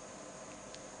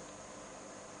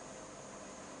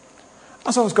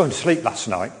 As I was going to sleep last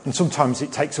night, and sometimes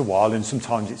it takes a while and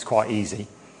sometimes it's quite easy,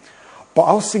 but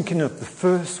I was thinking of the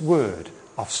first word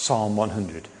of Psalm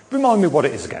 100. Remind me what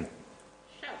it is again.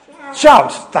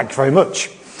 Shout. Thank you very much.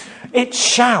 It's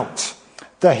shout.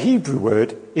 The Hebrew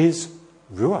word is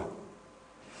ruah.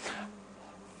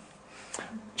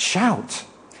 Shout.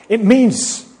 It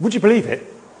means, would you believe it,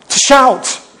 to shout.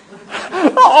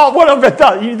 When I read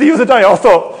that the other day, I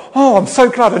thought, I'm so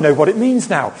glad I know what it means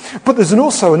now. But there's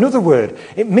also another word.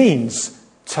 It means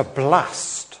to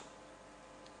blast.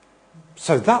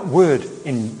 So that word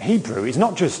in Hebrew is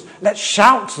not just, let's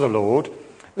shout to the Lord,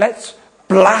 let's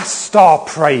blast our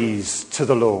praise to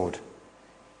the Lord.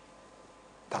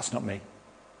 That's not me.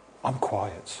 I'm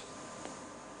quiet.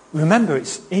 Remember,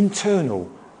 it's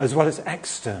internal as well as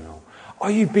external. Are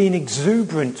you being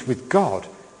exuberant with God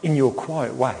in your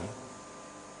quiet way?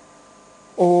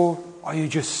 Or are you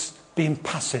just being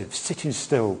passive, sitting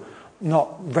still,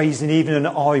 not raising even an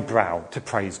eyebrow to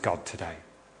praise God today?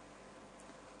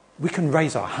 We can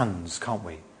raise our hands, can't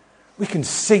we? We can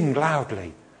sing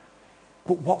loudly.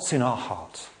 But what's in our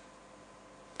heart?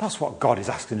 That's what God is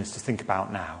asking us to think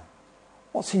about now.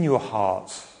 What's in your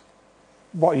heart?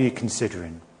 What are you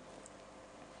considering?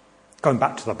 Going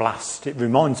back to the blast, it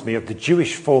reminds me of the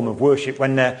Jewish form of worship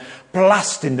when they're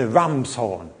blasting the ram's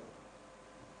horn.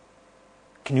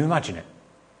 Can you imagine it?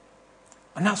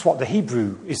 And that's what the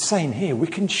Hebrew is saying here. We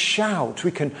can shout,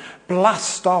 we can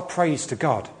blast our praise to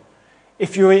God.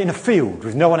 If you're in a field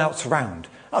with no one else around,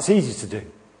 that's easy to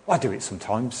do. I do it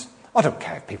sometimes. I don't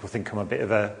care if people think I'm a bit of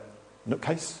a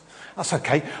nutcase. That's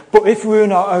okay. But if we're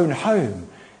in our own home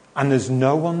and there's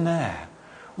no one there,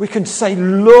 we can say,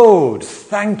 Lord,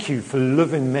 thank you for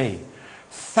loving me.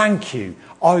 Thank you.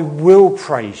 I will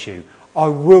praise you. I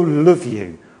will love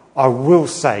you. I will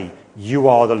say, you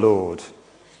are the Lord.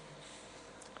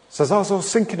 So as I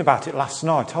was thinking about it last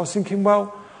night, I was thinking,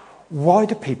 well, why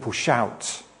do people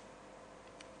shout?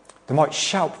 They might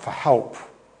shout for help.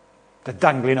 They're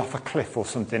dangling off a cliff or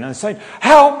something and saying,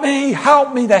 help me,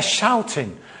 help me. They're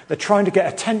shouting. They're trying to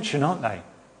get attention, aren't they?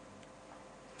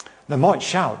 They might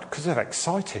shout because they're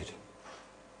excited.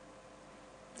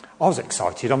 I was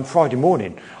excited on Friday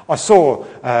morning. I saw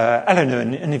Eleanor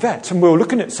and Yvette, and we were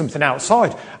looking at something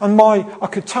outside, and I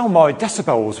could tell my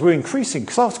decibels were increasing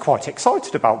because I was quite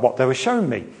excited about what they were showing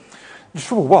me. The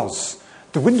trouble was,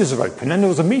 the windows are open, and there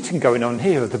was a meeting going on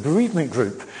here of the bereavement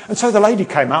group. And so the lady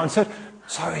came out and said,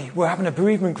 sorry, we're having a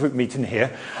bereavement group meeting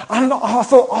here. And I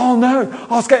thought, oh no,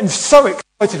 I was getting so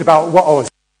excited about what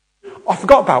I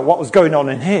forgot about what was going on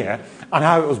in here and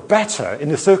how it was better in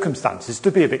the circumstances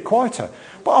to be a bit quieter.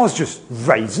 But I was just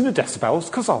raising the decibels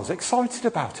because I was excited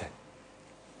about it.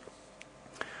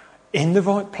 In the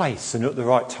right place and at the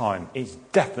right time, it's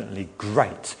definitely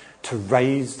great to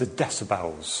raise the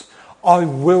decibels. I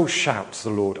will shout to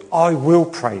the Lord. I will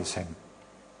praise him.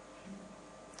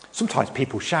 Sometimes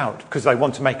people shout because they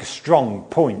want to make a strong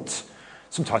point.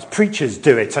 Sometimes preachers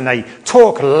do it and they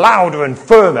talk louder and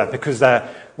firmer because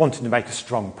they're wanting to make a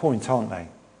strong point, aren't they?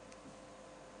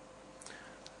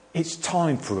 It's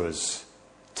time for us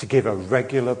to give a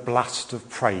regular blast of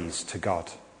praise to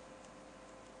God.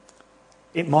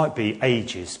 It might be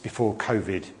ages before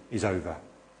COVID is over.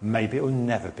 Maybe it will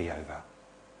never be over.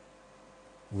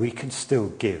 We can still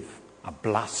give a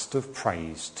blast of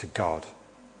praise to God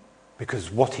because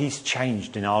what he's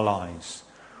changed in our lives.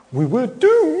 We were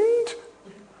doomed,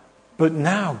 but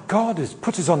now God has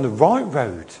put us on the right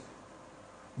road.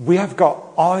 We have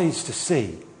got eyes to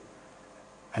see,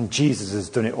 and Jesus has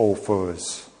done it all for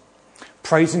us.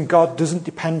 Praising God doesn't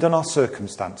depend on our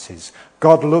circumstances.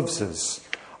 God loves us.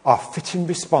 Our fitting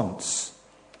response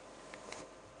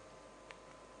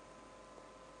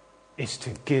is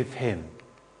to give him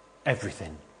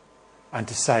everything and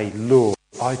to say, Lord,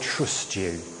 I trust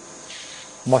you.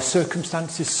 My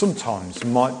circumstances sometimes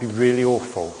might be really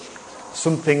awful.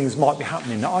 Some things might be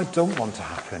happening that I don't want to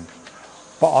happen,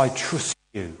 but I trust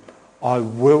you. I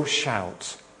will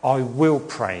shout. I will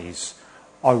praise,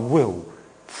 I will,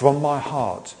 from my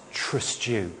heart, trust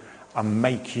you and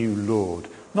make you Lord.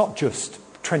 Not just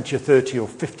 20 or 30 or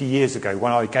 50 years ago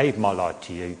when I gave my life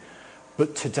to you,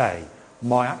 but today,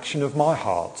 my action of my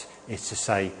heart is to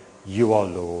say, you are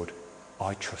Lord,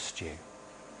 I trust you.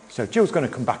 So Jill's going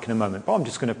to come back in a moment, but I'm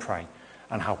just going to pray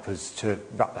and help us to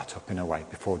wrap that up in a way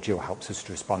before Jill helps us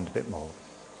to respond a bit more.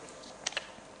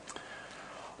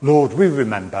 Lord, we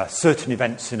remember certain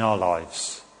events in our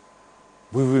lives.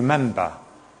 We remember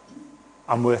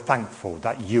and we're thankful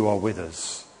that you are with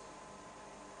us.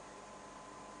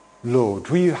 Lord,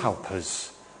 will you help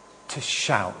us to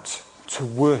shout, to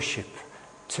worship,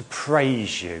 to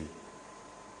praise you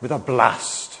with a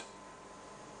blast.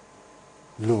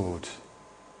 Lord,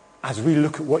 as we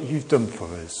look at what you've done for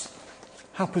us,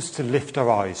 help us to lift our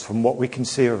eyes from what we can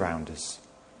see around us.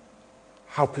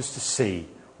 Help us to see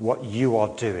what you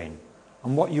are doing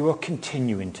and what you are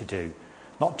continuing to do,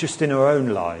 not just in our own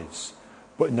lives,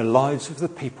 but in the lives of the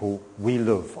people we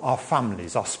love, our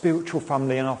families, our spiritual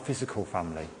family and our physical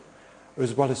family,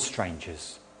 as well as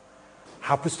strangers.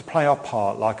 Help us to play our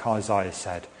part, like Isaiah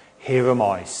said, here am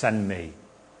I, send me.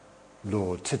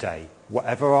 Lord, today,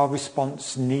 whatever our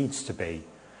response needs to be,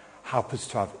 help us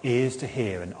to have ears to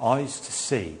hear and eyes to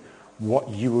see what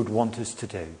you would want us to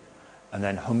do, and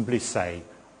then humbly say,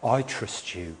 I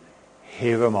trust you,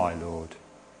 here am I, Lord,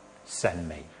 send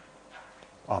me.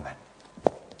 Amen.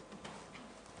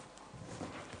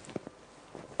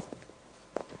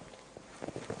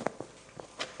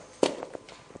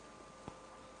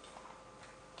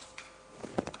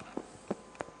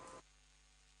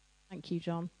 Thank you,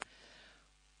 John.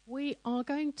 We are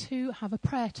going to have a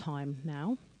prayer time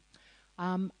now,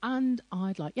 and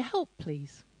I'd like your help,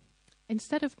 please.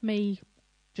 Instead of me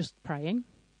just praying,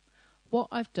 what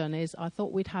I've done is I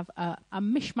thought we'd have a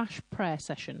mishmash prayer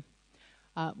session.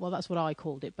 Well, that's what I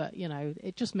called it, but, you know,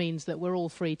 it just means that we're all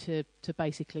free to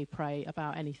basically pray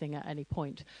about anything at any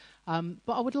point.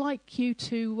 But I would like you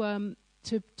to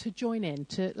join in.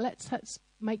 Let's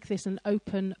make this an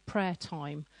open prayer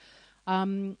time.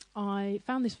 I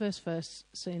found this verse first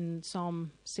in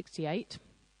Psalm 68.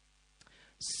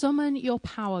 Summon your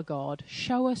power, God.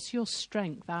 Show us your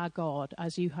strength, our God,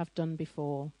 as you have done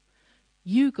before.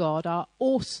 You, God, are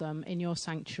awesome in your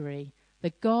sanctuary.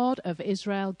 The God of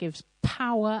Israel gives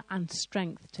power and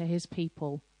strength to his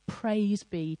people. Praise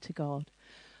be to God.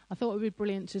 I thought it would be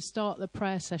brilliant to start the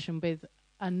prayer session with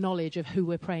a knowledge of who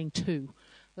we're praying to.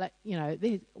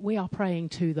 We are praying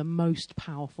to the most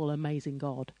powerful, amazing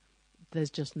God. There's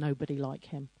just nobody like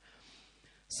him.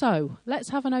 So let's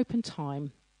have an open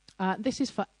time. This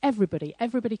is for everybody.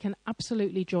 Everybody can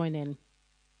absolutely join in.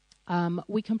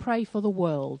 We can pray for the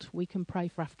world. We can pray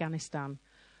for Afghanistan.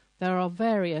 There are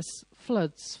various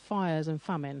floods, fires and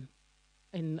famine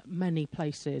in many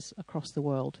places across the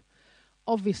world.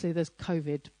 Obviously, there's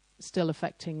COVID still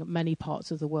affecting many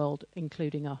parts of the world,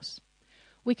 including us.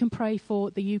 We can pray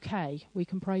for the UK. We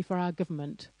can pray for our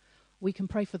government. We can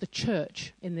pray for the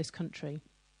church in this country.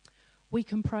 We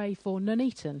can pray for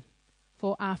Nuneaton,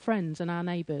 for our friends and our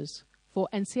neighbours, for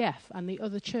NCF and the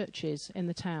other churches in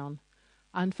the town,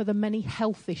 and for the many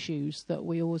health issues that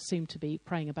we always seem to be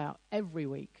praying about every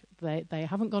week. They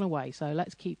haven't gone away, so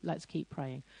let's keep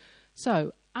praying.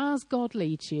 So, as God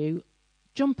leads you,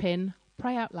 jump in,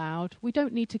 pray out loud. We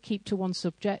don't need to keep to one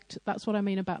subject. That's what I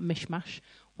mean about mishmash.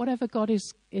 Whatever God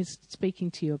is speaking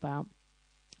to you about,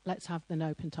 let's have an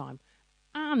open time.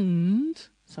 And,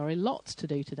 lots to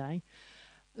do today.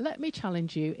 Let me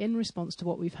challenge you in response to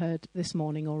what we've heard this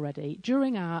morning already.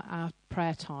 During our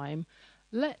prayer time,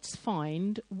 let's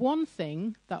find one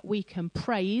thing that we can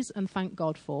praise and thank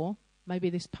God for. Maybe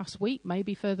this past week,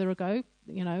 maybe further ago.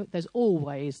 You know, there's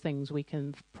always things we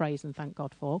can praise and thank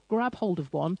God for. Grab hold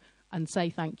of one and say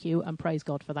thank you and praise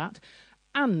God for that.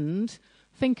 And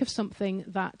think of something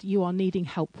that you are needing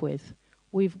help with.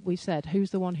 We've said,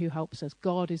 who's the one who helps us?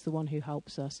 God is the one who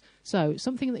helps us. So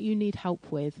something that you need help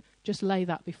with, just lay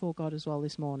that before God as well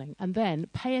this morning. And then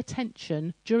pay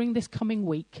attention during this coming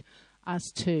week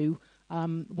as to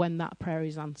when that prayer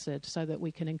is answered, so that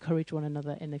we can encourage one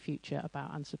another in the future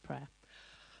about answered prayer.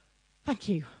 Thank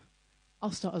you.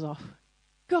 I'll start us off.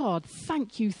 God,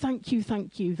 thank you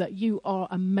that you are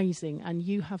amazing, and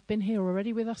you have been here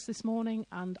already with us this morning,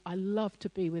 and I love to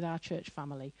be with our church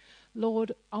family.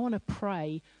 Lord, I want to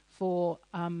pray for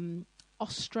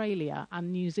Australia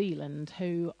and New Zealand,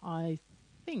 who I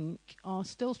think are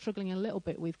still struggling a little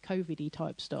bit with COVID-y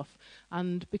type stuff,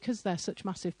 and because they're such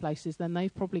massive places, then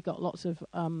they've probably got lots of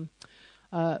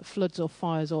floods or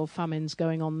fires or famines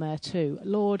going on there too.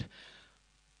 Lord,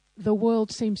 the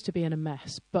world seems to be in a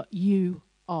mess, but you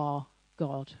are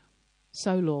God.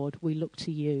 So, Lord, we look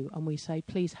to you and we say,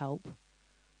 please help.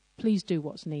 Please do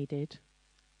what's needed.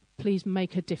 Please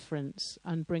make a difference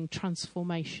and bring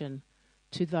transformation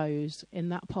to those in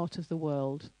that part of the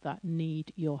world that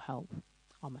need your help.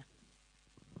 Amen.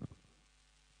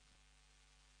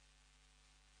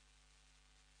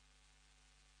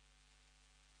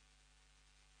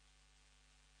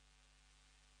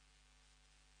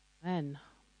 Then,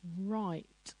 right,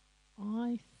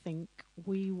 I think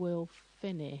we will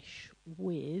finish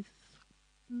with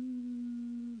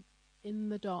In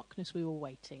the Darkness We Were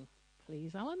Waiting.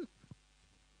 Please, Alan.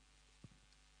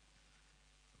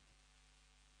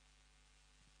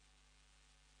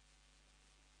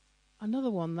 Another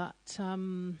one that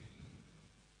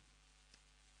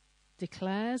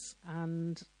declares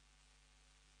and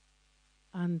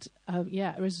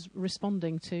is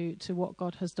responding to what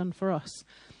God has done for us.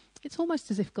 It's almost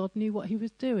as if God knew what he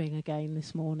was doing again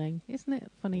this morning. Isn't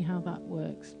it funny how that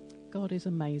works? God is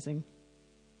amazing.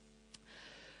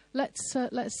 Let's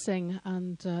sing,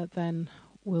 and then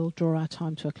we'll draw our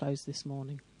time to a close this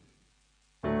morning.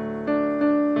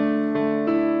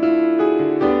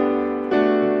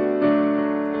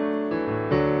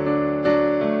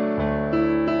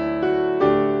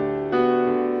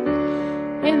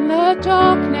 In the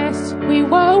darkness we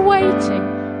were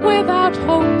waiting, without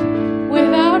hope,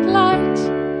 without light,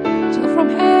 till from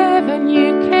heaven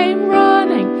you came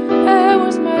running. There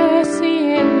was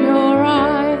mercy in your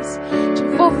eyes,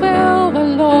 to fulfill the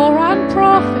law and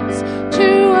prophets.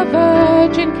 To a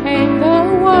virgin came the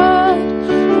word,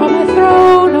 from a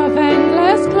throne of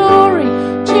endless glory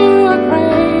to a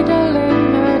cradle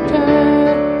in the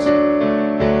dirt.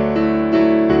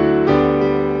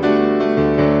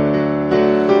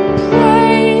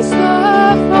 Praise the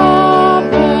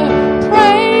Father,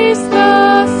 praise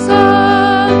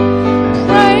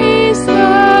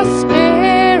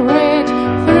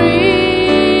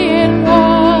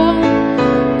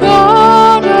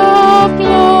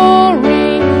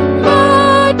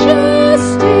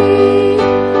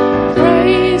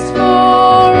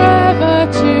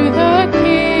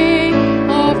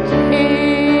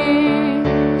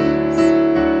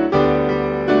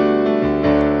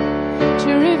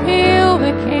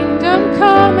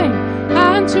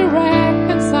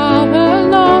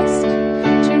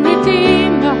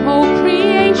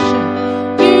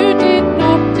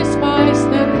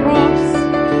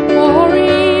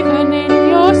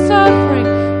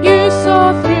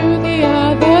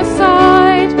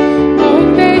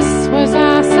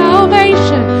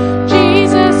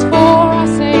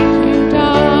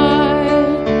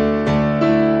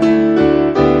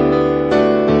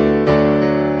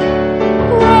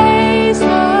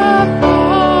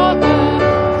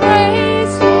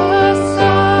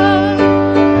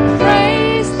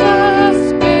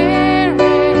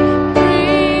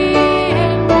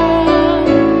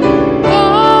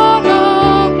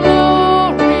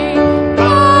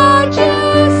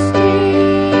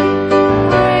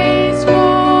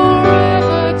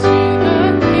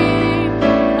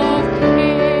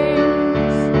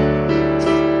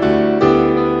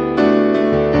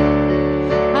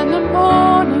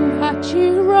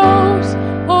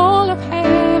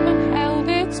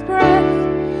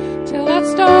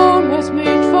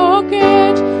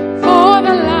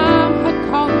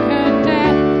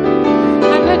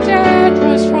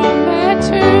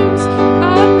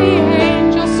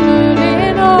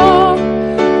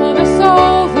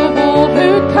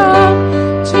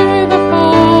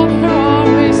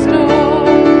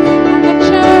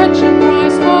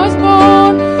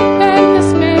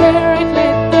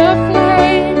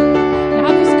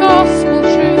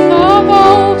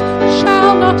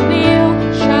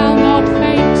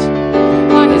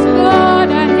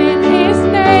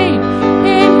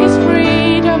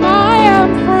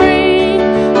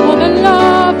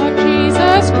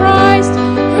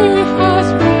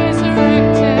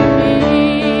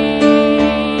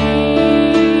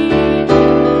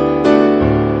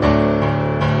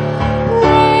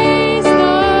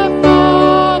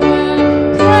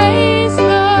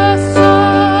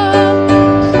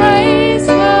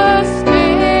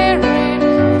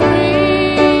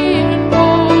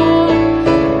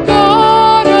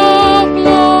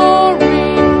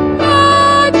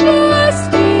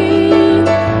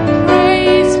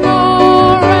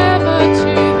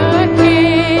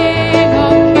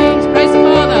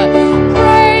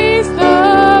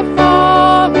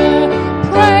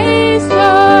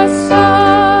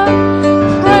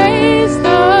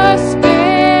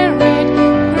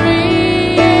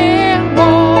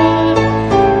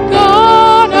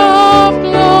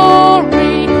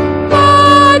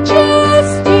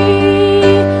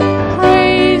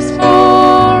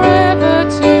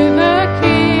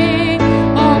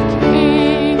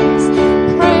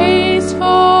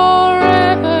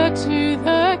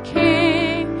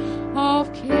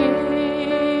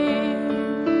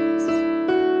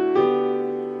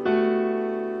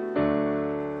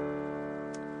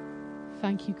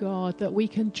God, that we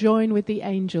can join with the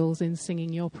angels in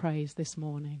singing your praise this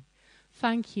morning.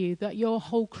 Thank you that your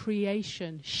whole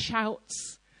creation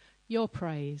shouts your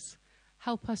praise.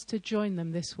 Help us to join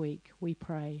them this week, we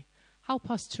pray.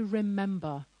 Help us to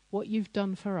remember what you've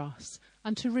done for us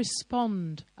and to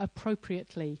respond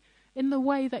appropriately in the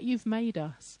way that you've made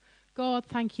us. God,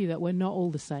 thank you that we're not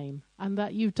all the same and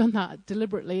that you've done that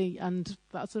deliberately, and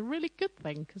that's a really good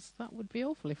thing, because that would be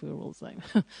awful if we were all the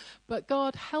same. But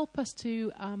God, help us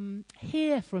to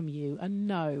hear from you and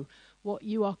know what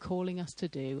you are calling us to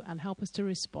do, and help us to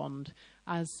respond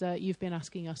as you've been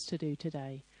asking us to do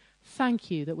today.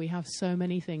 Thank you that we have so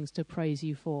many things to praise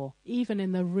you for. Even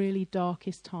in the really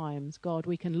darkest times, God,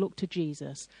 we can look to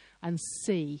Jesus and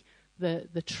see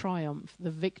the triumph, the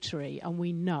victory, and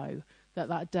we know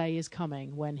that day is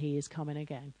coming when he is coming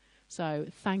again. So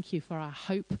thank you for our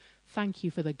hope. Thank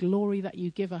you for the glory that you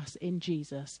give us in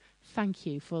Jesus. Thank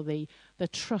you for the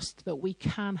trust that we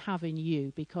can have in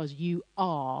you, because you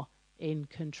are in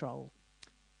control.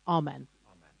 Amen.